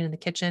companion in the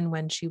kitchen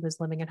when she was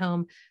living at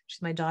home.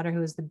 She's my daughter,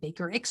 who is the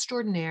baker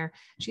extraordinaire.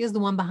 She is the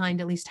one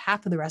behind at least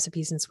half of the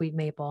recipes in Sweet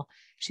Maple.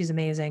 She's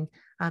amazing,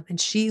 and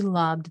she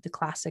loved the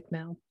Classic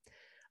Mill.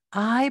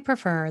 I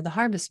prefer the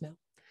Harvest Mill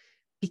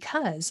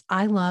because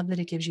I love that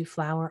it gives you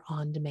flour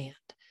on demand.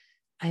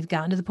 I've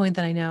gotten to the point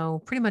that I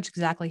know pretty much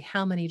exactly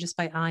how many, just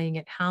by eyeing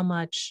it, how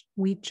much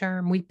wheat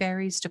germ, wheat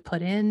berries to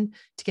put in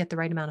to get the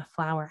right amount of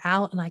flour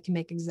out. And I can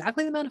make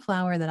exactly the amount of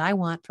flour that I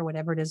want for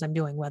whatever it is I'm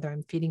doing, whether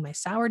I'm feeding my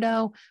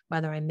sourdough,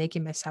 whether I'm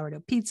making my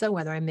sourdough pizza,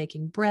 whether I'm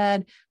making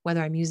bread,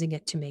 whether I'm using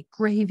it to make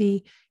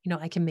gravy.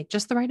 I can make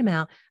just the right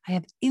amount. I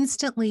have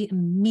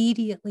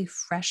immediately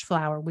fresh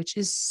flour, which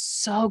is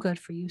so good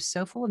for you,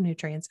 so full of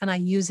nutrients, and I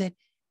use it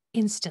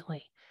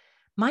instantly.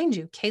 Mind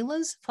you,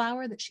 Kayla's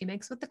flour that she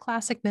makes with the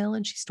Classic Mill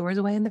and she stores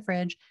away in the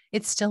fridge,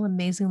 it's still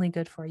amazingly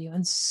good for you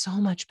and so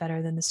much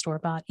better than the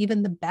store-bought.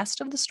 Even the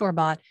best of the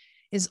store-bought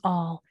is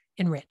all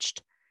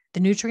enriched. The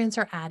nutrients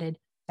are added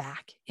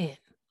back in.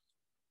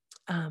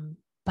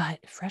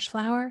 But fresh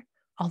flour,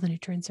 all the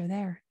nutrients are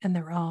there, and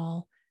they're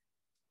all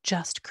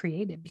just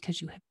created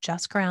because you have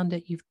just ground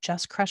it. You've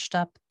just crushed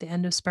up the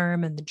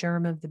endosperm and the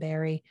germ of the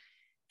berry,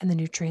 and the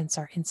nutrients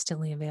are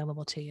instantly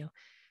available to you.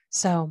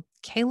 So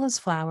Kayla's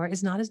flour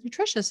is not as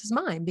nutritious as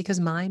mine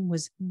because mine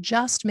was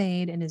just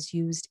made and is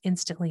used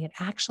instantly. It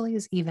actually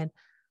is even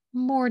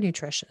more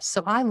nutritious.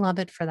 So I love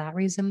it for that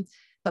reason.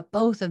 But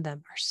both of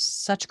them are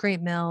such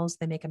great mills.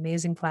 They make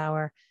amazing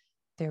flour.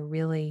 They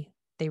really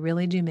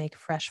do make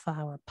fresh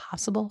flour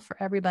possible for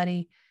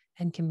everybody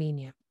and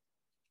convenient.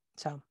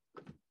 So,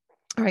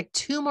 all right,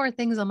 two more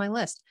things on my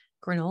list.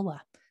 Granola.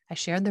 I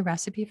shared the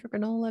recipe for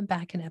granola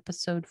back in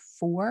episode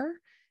 4,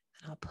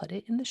 and I'll put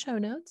it in the show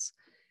notes.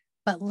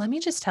 But let me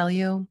just tell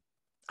you,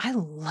 I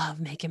love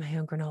making my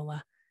own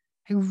granola.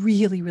 I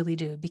really, really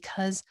do,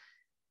 because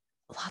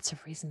lots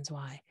of reasons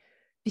why.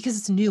 Because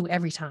it's new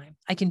every time.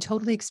 I can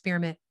totally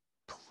experiment,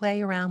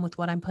 play around with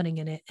what I'm putting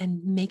in it,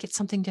 and make it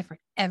something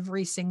different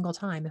every single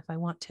time if I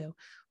want to.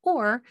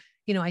 Or,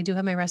 I do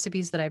have my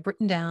recipes that I've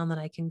written down that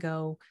I can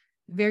go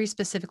very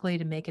specifically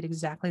to make it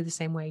exactly the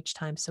same way each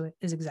time, so it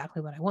is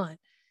exactly what I want.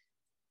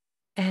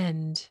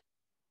 And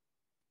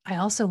I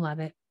also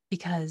love it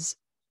because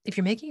if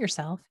you're making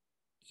yourself,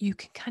 you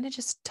can kind of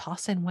just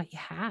toss in what you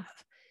have.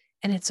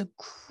 And it's a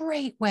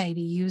great way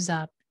to use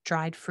up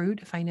dried fruit.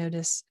 If I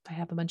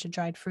have a bunch of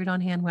dried fruit on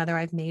hand, whether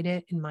I've made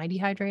it in my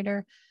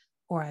dehydrator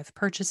or I've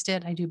purchased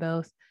it, I do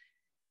both.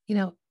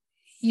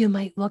 You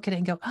might look at it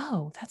and go,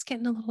 oh, that's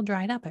getting a little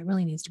dried up. It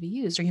really needs to be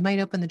used. Or you might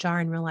open the jar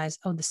and realize,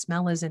 oh, the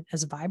smell isn't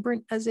as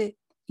vibrant as it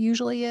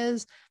usually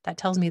is. That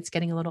tells me it's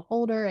getting a little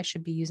older. I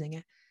should be using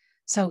it.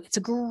 So it's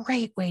a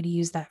great way to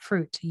use that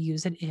fruit, to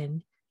use it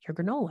in your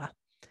granola.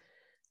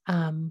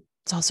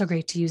 It's also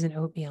great to use in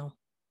oatmeal,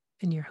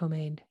 in your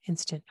homemade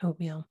instant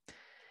oatmeal.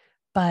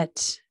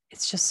 But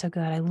it's just so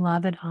good. I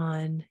love it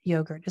on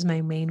yogurt is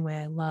my main way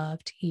I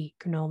love to eat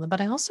granola.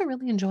 But I also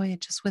really enjoy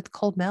it just with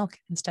cold milk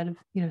instead of,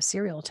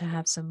 cereal, to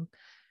have some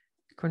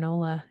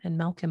granola and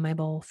milk in my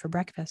bowl for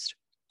breakfast.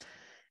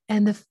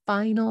 And the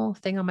final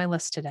thing on my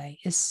list today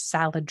is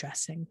salad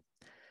dressing.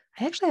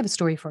 I actually have a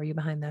story for you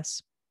behind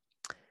this.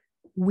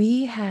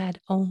 We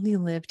had only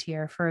lived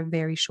here for a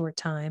very short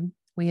time.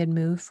 We had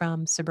moved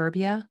from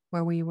suburbia,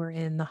 where we were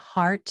in the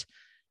heart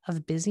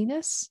of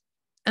busyness,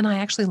 and I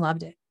actually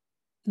loved it.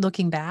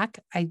 Looking back,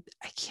 I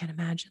can't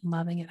imagine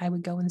loving it. I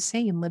would go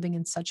insane living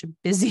in such a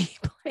busy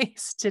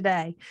place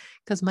today,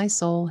 because my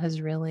soul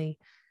has really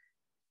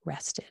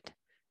rested,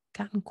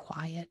 gotten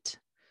quiet,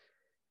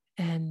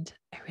 and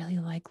I really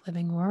like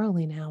living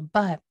rurally now.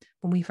 But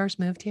when we first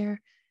moved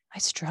here, I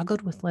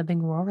struggled with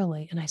living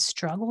rurally, and I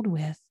struggled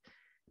with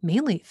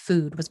mainly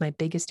food was my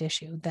biggest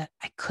issue, that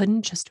I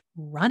couldn't just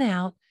run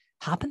out,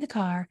 hop in the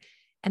car,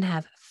 and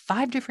have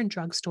 5 different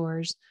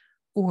drugstores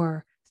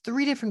or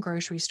 3 different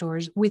grocery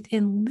stores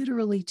within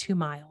literally 2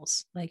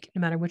 miles. Like no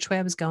matter which way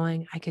I was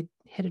going, I could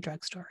hit a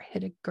drugstore,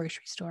 hit a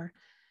grocery store,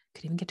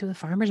 could even get to the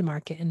farmer's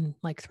market in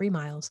like 3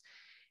 miles,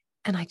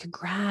 and I could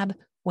grab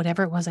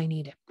whatever it was I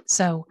needed.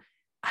 So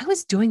I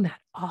was doing that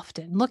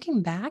often.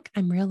 Looking back,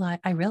 I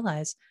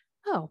realize,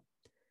 oh,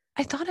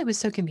 I thought I was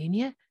so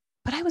convenient,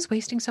 but I was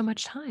wasting so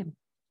much time.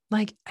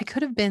 Like I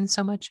could have been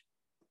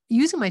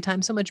using my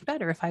time so much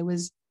better if I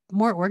was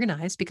more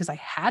organized, because I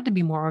had to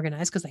be more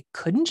organized because I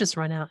couldn't just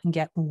run out and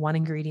get one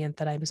ingredient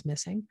that I was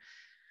missing.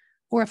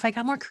 Or if I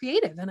got more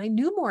creative and I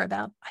knew more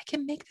about, I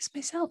can make this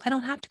myself. I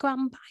don't have to go out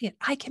and buy it.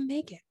 I can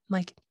make it.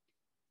 Like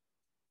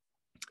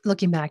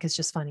looking back, it's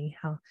just funny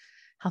how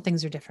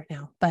things are different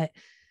now. But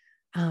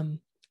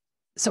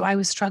so I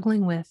was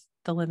struggling with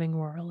the living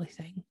rurally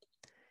thing.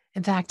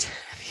 In fact,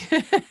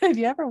 have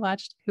you ever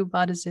watched Who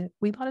Bought a Zoo?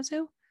 We Bought a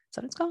Zoo? Is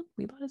that what it's called?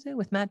 We Bought a Zoo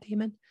with Matt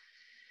Damon.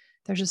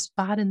 There's a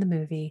spot in the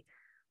movie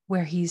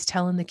where he's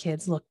telling the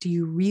kids, look, do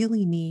you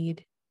really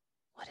need,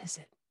 what is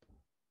it?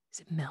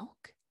 Is it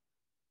milk?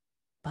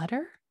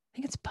 Butter? I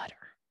think it's butter.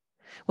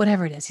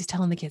 Whatever it is, he's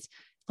telling the kids,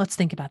 let's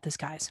think about this,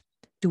 guys.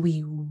 Do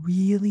we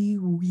really,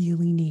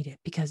 really need it?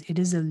 Because it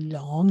is a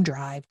long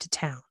drive to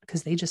town,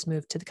 because they just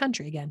moved to the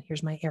country again.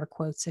 Here's my air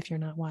quotes if you're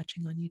not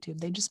watching on YouTube.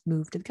 They just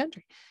moved to the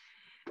country.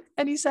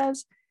 And he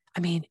says, I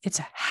mean, it's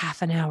a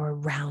half an hour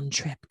round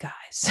trip,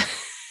 guys.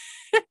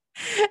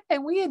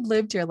 And we had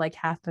lived here like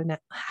half an hour,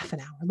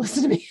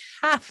 listen to me,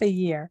 half a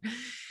year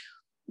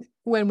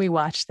when we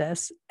watched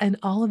this. And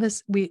all of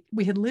us, we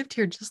had lived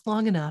here just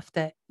long enough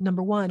that,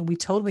 number one, we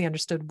totally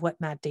understood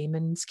what Matt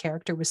Damon's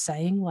character was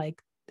saying.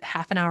 Like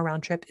half an hour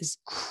round trip is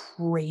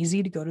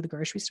crazy to go to the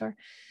grocery store.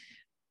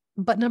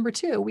 But number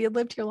two, we had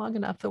lived here long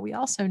enough that we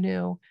also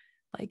knew,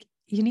 like,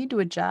 you need to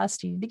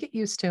adjust, you need to get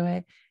used to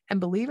it. And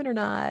believe it or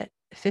not,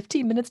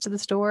 15 minutes to the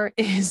store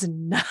is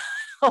not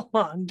a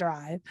long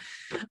drive.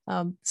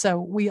 So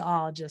we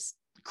all just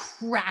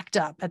cracked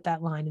up at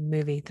that line in the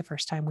movie the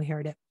first time we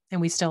heard it. And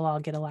we still all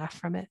get a laugh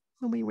from it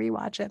when we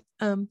rewatch it.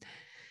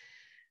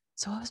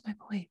 So what was my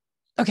point?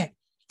 Okay.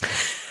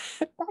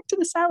 Back to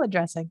the salad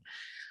dressing.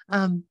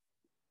 Kayla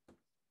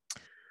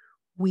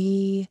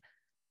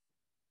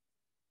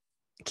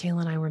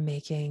and I were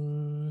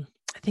making,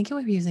 I think we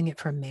were using it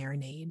for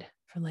marinade,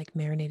 for like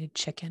marinated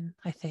chicken,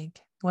 I think.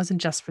 It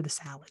wasn't just for the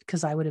salad,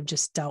 because I would have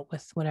just dealt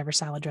with whatever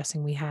salad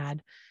dressing we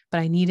had,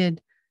 but I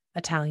needed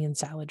Italian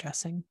salad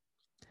dressing.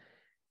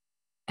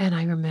 And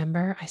I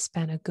remember I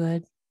spent a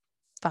good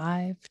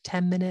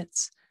 5-10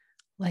 minutes,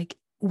 like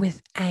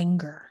with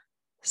anger,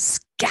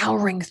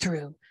 scouring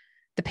through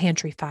the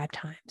pantry 5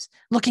 times,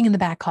 looking in the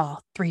back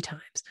hall 3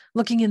 times,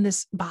 looking in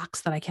this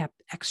box that I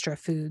kept extra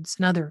foods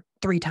another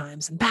 3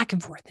 times, and back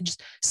and forth, and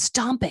just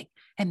stomping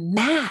and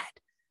mad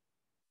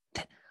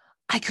that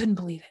I couldn't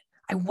believe it.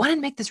 I wanted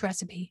to make this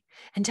recipe,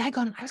 and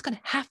daggone, I was going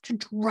to have to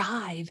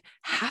drive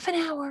half an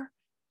hour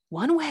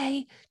one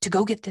way to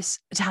go get this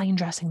Italian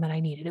dressing that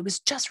I needed. It was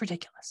just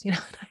ridiculous. You know,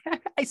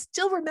 I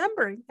still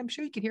remember, I'm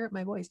sure you can hear it in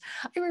my voice.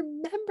 I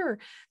remember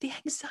the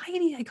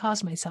anxiety I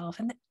caused myself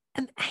and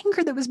the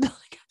anger that was building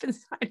up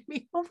inside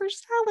me over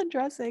salad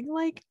dressing.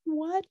 Like,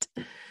 what?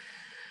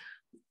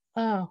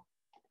 Oh,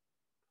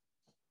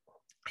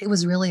 it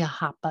was really a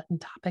hot button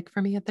topic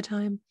for me at the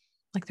time.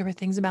 Like, there were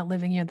things about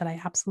living here that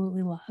I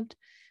absolutely loved,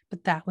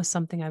 but that was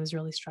something I was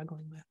really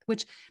struggling with,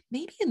 which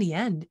maybe in the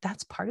end,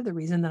 that's part of the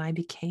reason that I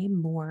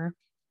became more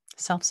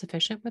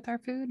self-sufficient with our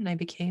food, and I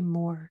became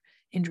more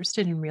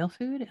interested in real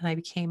food, and I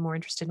became more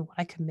interested in what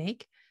I could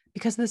make,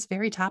 because of this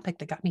very topic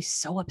that got me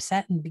so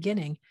upset in the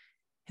beginning.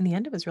 In the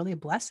end, it was really a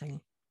blessing.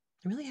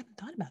 I really haven't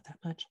thought about that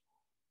much.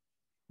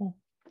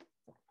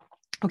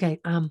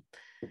 Okay.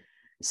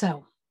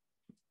 So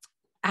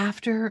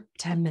after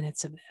 10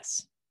 minutes of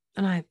this,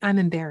 and I'm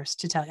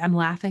embarrassed to tell you, I'm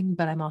laughing,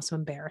 but I'm also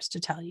embarrassed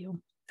to tell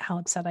you how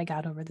upset I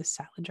got over this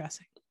salad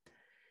dressing.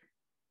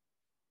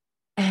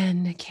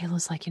 And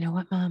Kayla's like, you know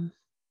what, Mom?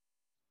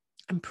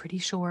 I'm pretty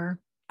sure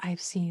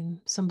I've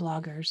seen some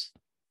bloggers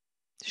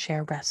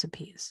share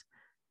recipes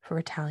for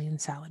Italian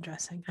salad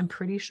dressing. I'm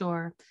pretty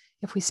sure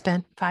if we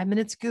spent 5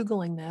 minutes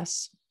Googling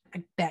this,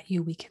 I bet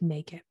you we can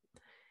make it.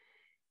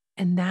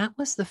 And that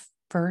was the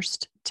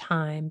first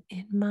time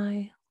in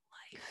my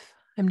life,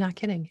 I'm not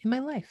kidding, in my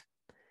life,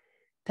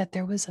 that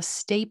there was a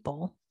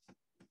staple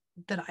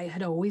that I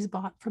had always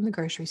bought from the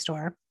grocery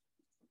store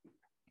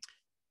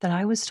that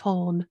I was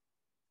told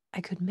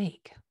I could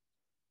make.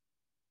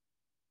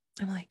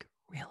 I'm like,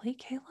 really,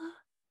 Kayla?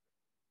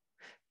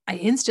 I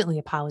instantly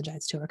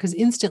apologized to her, because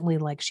instantly,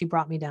 like, she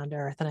brought me down to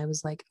earth, and I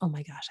was like, oh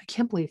my gosh, I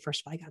can't believe,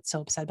 first of all, I got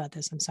so upset about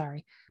this. I'm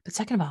sorry. But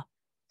second of all,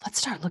 let's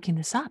start looking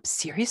this up.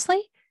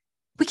 Seriously?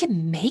 We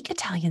can make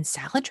Italian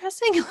salad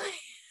dressing?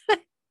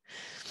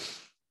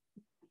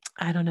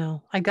 I don't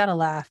know. I got to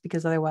laugh,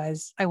 because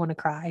otherwise I want to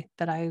cry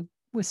that I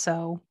was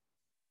a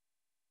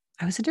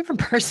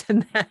different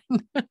person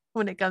then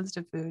when it comes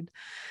to food.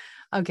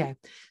 Okay.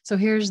 So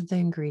here's the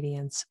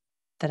ingredients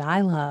that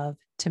I love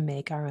to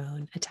make our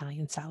own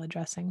Italian salad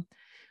dressing.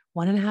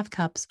 1.5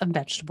 cups of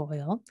vegetable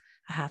oil,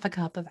 a half a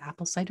cup of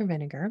apple cider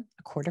vinegar,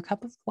 a quarter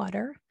cup of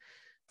water,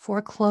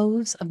 4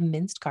 cloves of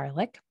minced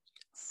garlic,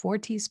 4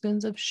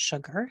 teaspoons of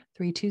sugar,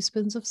 3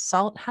 teaspoons of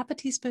salt, half a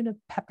teaspoon of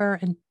pepper,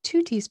 and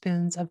 2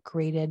 teaspoons of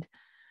grated,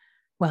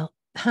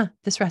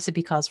 this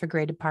recipe calls for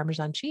grated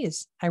Parmesan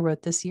cheese. I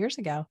wrote this years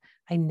ago.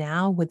 I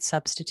now would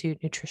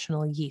substitute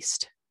nutritional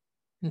yeast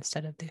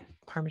instead of the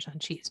Parmesan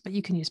cheese, but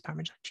you can use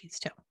Parmesan cheese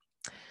too.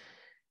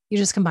 You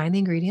just combine the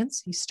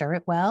ingredients, you stir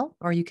it well,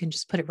 or you can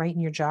just put it right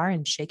in your jar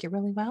and shake it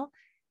really well.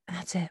 And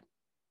that's it.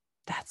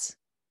 That's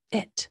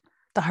it.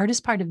 The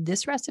hardest part of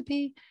this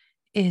recipe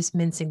is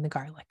mincing the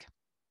garlic.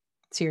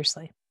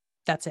 Seriously,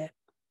 that's it.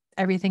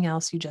 Everything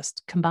else you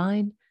just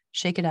combine,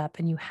 shake it up,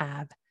 and you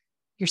have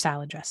your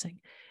salad dressing.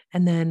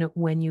 And then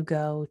when you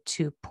go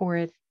to pour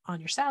it on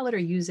your salad or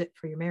use it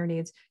for your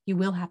marinades, you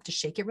will have to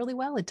shake it really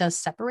well. It does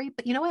separate,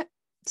 but you know what?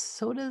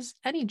 So does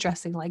any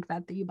dressing like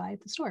that you buy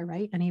at the store,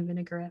 right? Any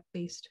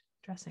vinaigrette-based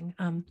dressing.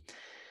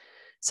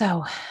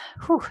 So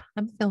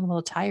I'm feeling a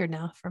little tired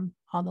now from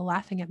all the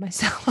laughing at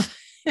myself.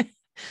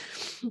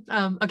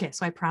 Okay,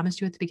 so I promised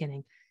you at the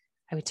beginning,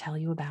 I would tell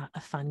you about a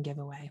fun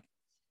giveaway.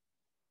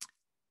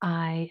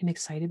 I am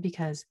excited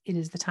because it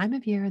is the time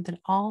of year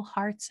that all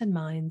hearts and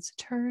minds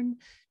turn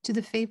to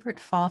the favorite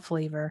fall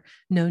flavor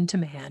known to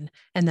man,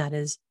 and that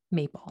is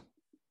maple,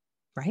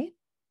 right?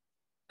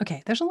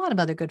 Okay, there's a lot of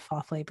other good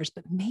fall flavors,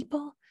 but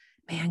maple,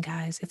 man,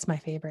 guys, it's my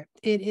favorite.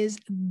 It is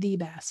the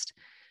best.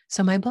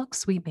 So my book,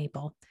 Sweet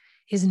Maple,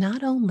 is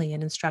not only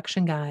an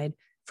instruction guide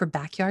for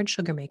backyard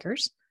sugar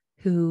makers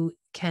who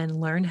can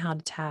learn how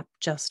to tap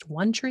just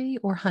one tree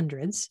or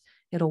hundreds.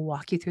 It'll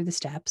walk you through the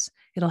steps.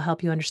 It'll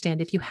help you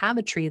understand if you have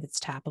a tree that's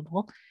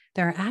tappable.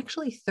 There are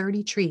actually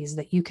 30 trees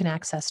that you can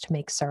access to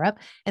make syrup,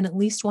 and at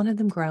least one of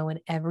them grow in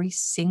every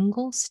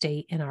single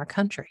state in our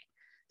country.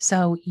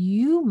 So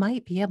you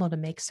might be able to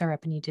make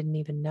syrup and you didn't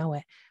even know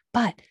it.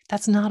 But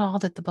that's not all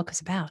that the book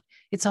is about.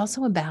 It's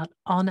also about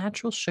all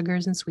natural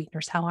sugars and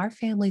sweeteners, how our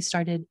family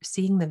started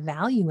seeing the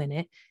value in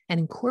it and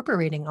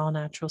incorporating all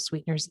natural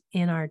sweeteners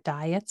in our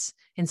diets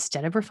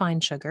instead of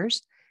refined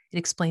sugars. It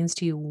explains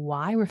to you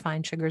why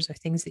refined sugars are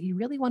things that you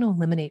really want to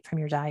eliminate from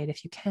your diet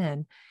if you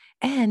can.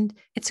 And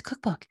it's a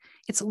cookbook.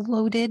 It's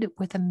loaded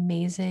with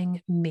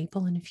amazing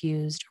maple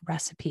infused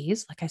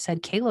recipes. Like I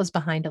said, Kayla's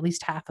behind at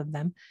least half of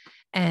them,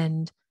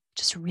 and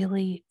just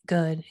really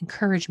good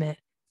encouragement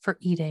for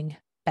eating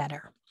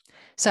better.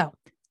 So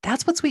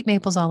that's what Sweet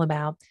Maple's all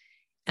about.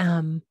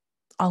 I'll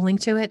link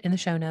to it in the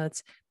show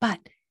notes, but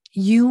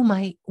you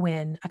might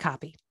win a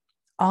copy.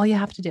 All you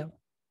have to do,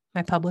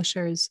 my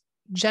publishers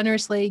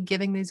generously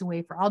giving these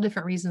away for all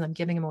different reasons. I'm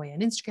giving them away on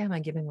Instagram,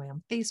 I'm giving away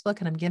on Facebook,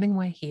 and I'm giving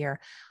away here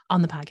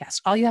on the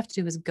podcast. All you have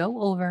to do is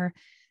go over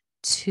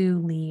to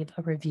leave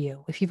a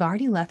review. If you've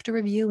already left a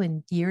review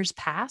in years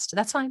past,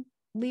 that's fine.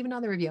 Leave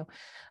another review.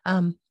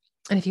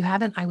 And if you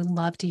haven't, I would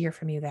love to hear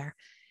from you there.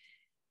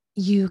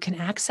 You can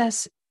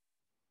access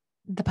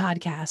the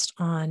podcast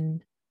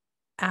on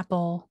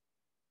Apple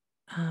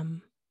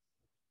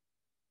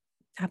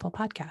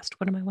Podcast.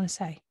 What do I want to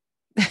say?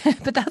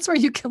 But that's where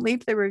you can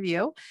leave the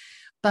review.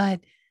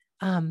 But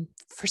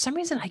for some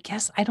reason, I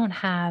guess I don't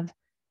have,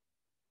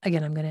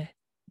 again, I'm going to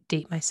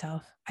date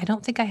myself. I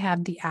don't think I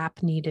have the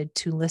app needed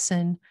to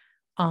listen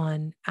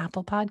on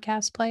Apple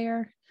Podcast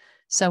Player.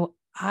 So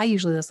I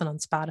usually listen on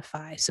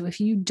Spotify. So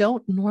if you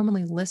don't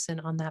normally listen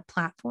on that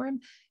platform,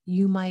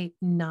 you might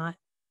not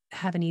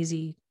have an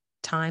easy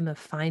time of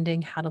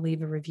finding how to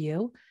leave a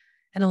review.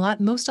 And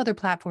most other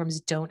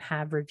platforms don't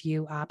have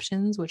review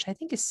options, which I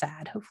think is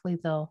sad. Hopefully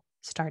they'll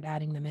start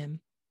adding them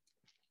in.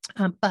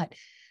 But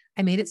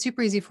I made it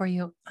super easy for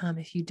you.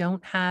 If you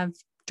don't have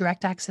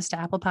direct access to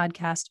Apple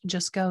Podcast,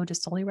 just go to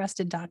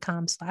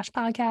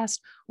soulyrested.com/podcast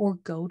or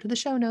go to the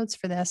show notes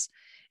for this.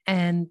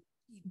 And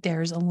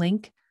there's a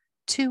link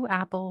to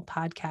Apple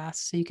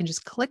Podcasts. So you can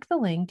just click the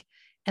link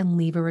and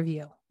leave a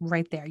review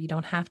right there. You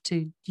don't have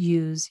to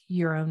use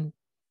your own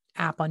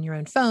app on your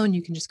own phone.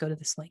 You can just go to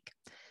this link.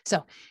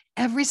 So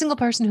every single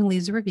person who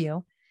leaves a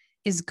review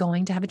is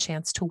going to have a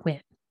chance to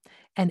win.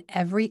 And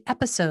every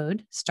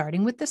episode,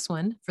 starting with this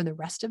one, for the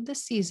rest of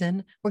this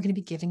season, we're going to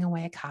be giving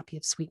away a copy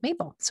of Sweet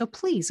Maple. So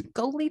please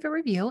go leave a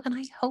review. And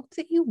I hope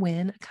that you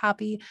win a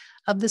copy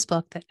of this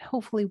book that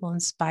hopefully will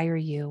inspire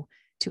you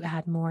to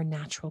add more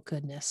natural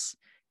goodness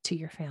to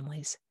your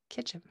family's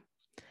kitchen.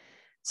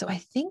 So I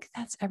think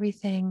that's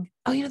everything.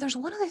 Oh, there's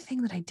one other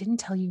thing that I didn't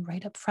tell you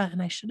right up front,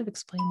 and I should have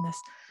explained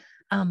this.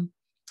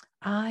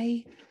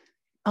 I,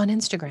 on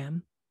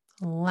Instagram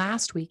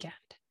last weekend,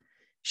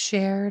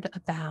 shared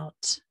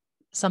about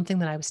something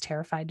that I was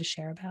terrified to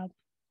share about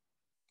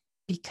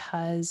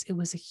because it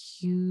was a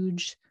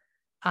huge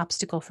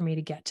obstacle for me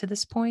to get to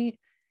this point.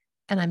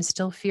 And I'm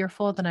still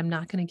fearful that I'm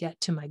not going to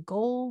get to my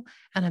goal.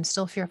 And I'm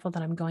still fearful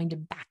that I'm going to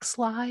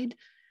backslide.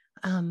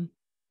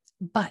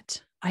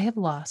 But I have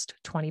lost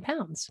 20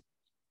 pounds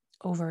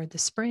over the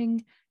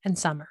spring and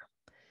summer.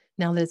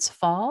 Now that it's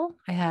fall,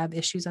 I have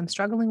issues I'm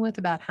struggling with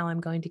about how I'm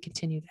going to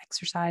continue to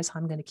exercise, how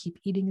I'm going to keep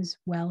eating as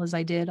well as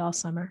I did all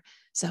summer.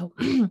 So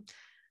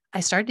I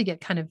started to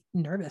get kind of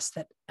nervous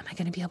that, am I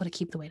going to be able to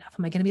keep the weight off?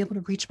 Am I going to be able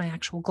to reach my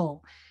actual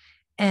goal?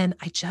 And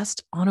I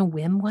just, on a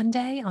whim one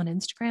day on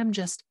Instagram,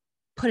 just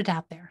put it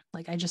out there.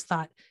 Like, I just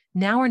thought,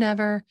 now or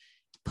never,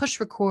 push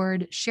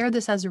record, share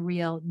this as a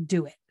reel,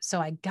 do it. So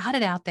I got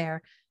it out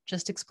there,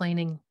 just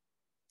explaining,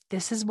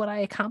 this is what I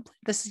accomplished.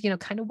 This is,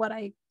 kind of what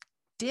I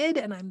did.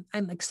 And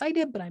I'm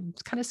excited, but I'm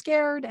kind of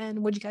scared.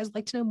 And would you guys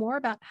like to know more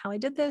about how I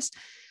did this?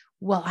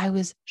 Well, I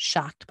was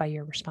shocked by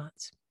your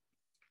response.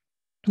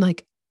 I'm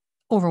like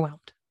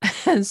overwhelmed.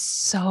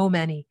 So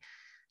many,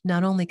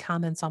 not only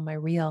comments on my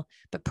reel,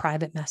 but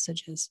private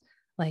messages.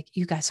 Like,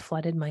 you guys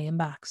flooded my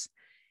inbox.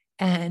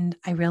 And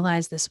I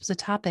realized this was a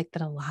topic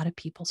that a lot of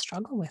people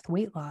struggle with: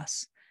 weight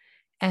loss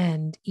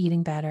and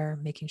eating better,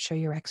 making sure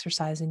you're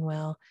exercising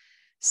well.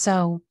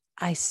 So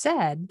I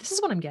said, this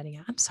is what I'm getting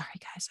at. I'm sorry,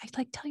 guys. I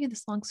like tell you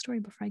this long story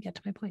before I get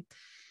to my point.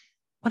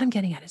 What I'm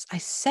getting at is, I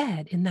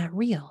said in that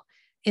reel,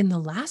 in the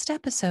last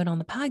episode on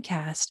the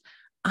podcast,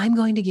 I'm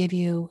going to give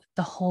you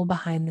the whole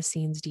behind the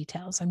scenes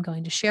details. I'm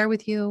going to share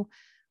with you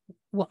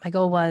what my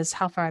goal was,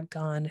 how far I've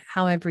gone,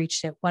 how I've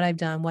reached it, what I've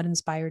done, what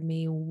inspired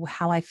me,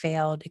 how I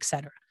failed,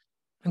 etc.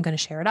 I'm going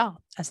to share it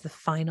all as the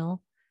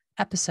final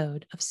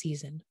episode of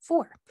season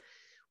 4.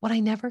 What I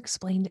never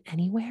explained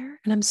anywhere,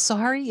 and I'm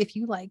sorry if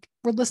you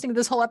were listening to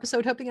this whole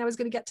episode hoping I was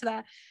going to get to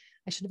that,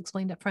 I should have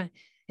explained up front.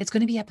 It's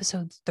going to be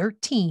episode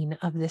 13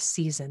 of this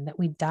season that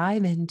we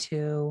dive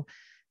into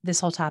this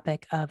whole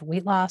topic of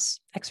weight loss,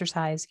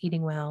 exercise,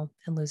 eating well,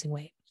 and losing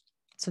weight.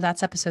 So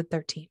that's episode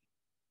 13.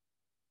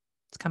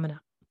 It's coming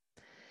up.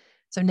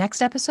 So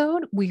next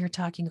episode, we are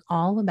talking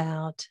all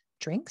about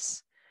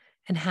drinks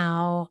and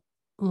how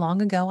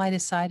long ago I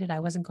decided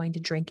I wasn't going to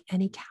drink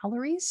any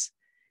calories,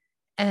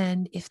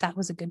 and if that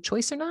was a good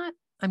choice or not.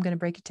 I'm going to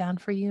break it down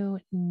for you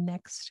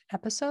next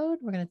episode.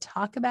 We're going to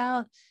talk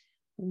about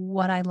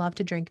what I love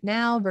to drink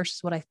now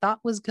versus what I thought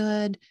was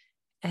good,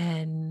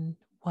 and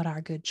what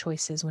are good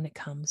choices when it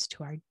comes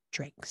to our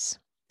drinks.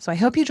 So I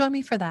hope you join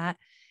me for that.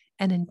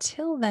 And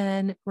until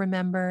then,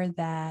 remember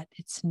that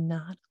it's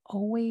not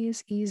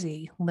always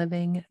easy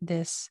living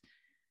this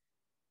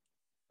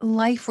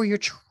life where you're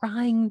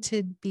trying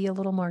to be a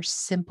little more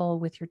simple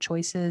with your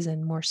choices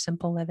and more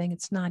simple living.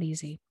 It's not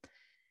easy,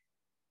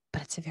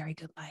 but it's a very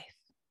good life.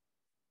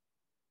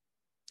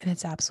 And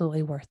it's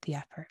absolutely worth the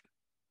effort.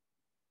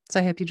 So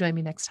I hope you join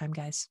me next time,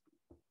 guys.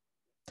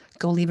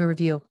 Go leave a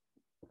review.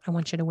 I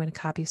want you to win a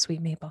copy of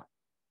Sweet Maple.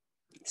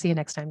 See you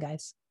next time,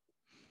 guys.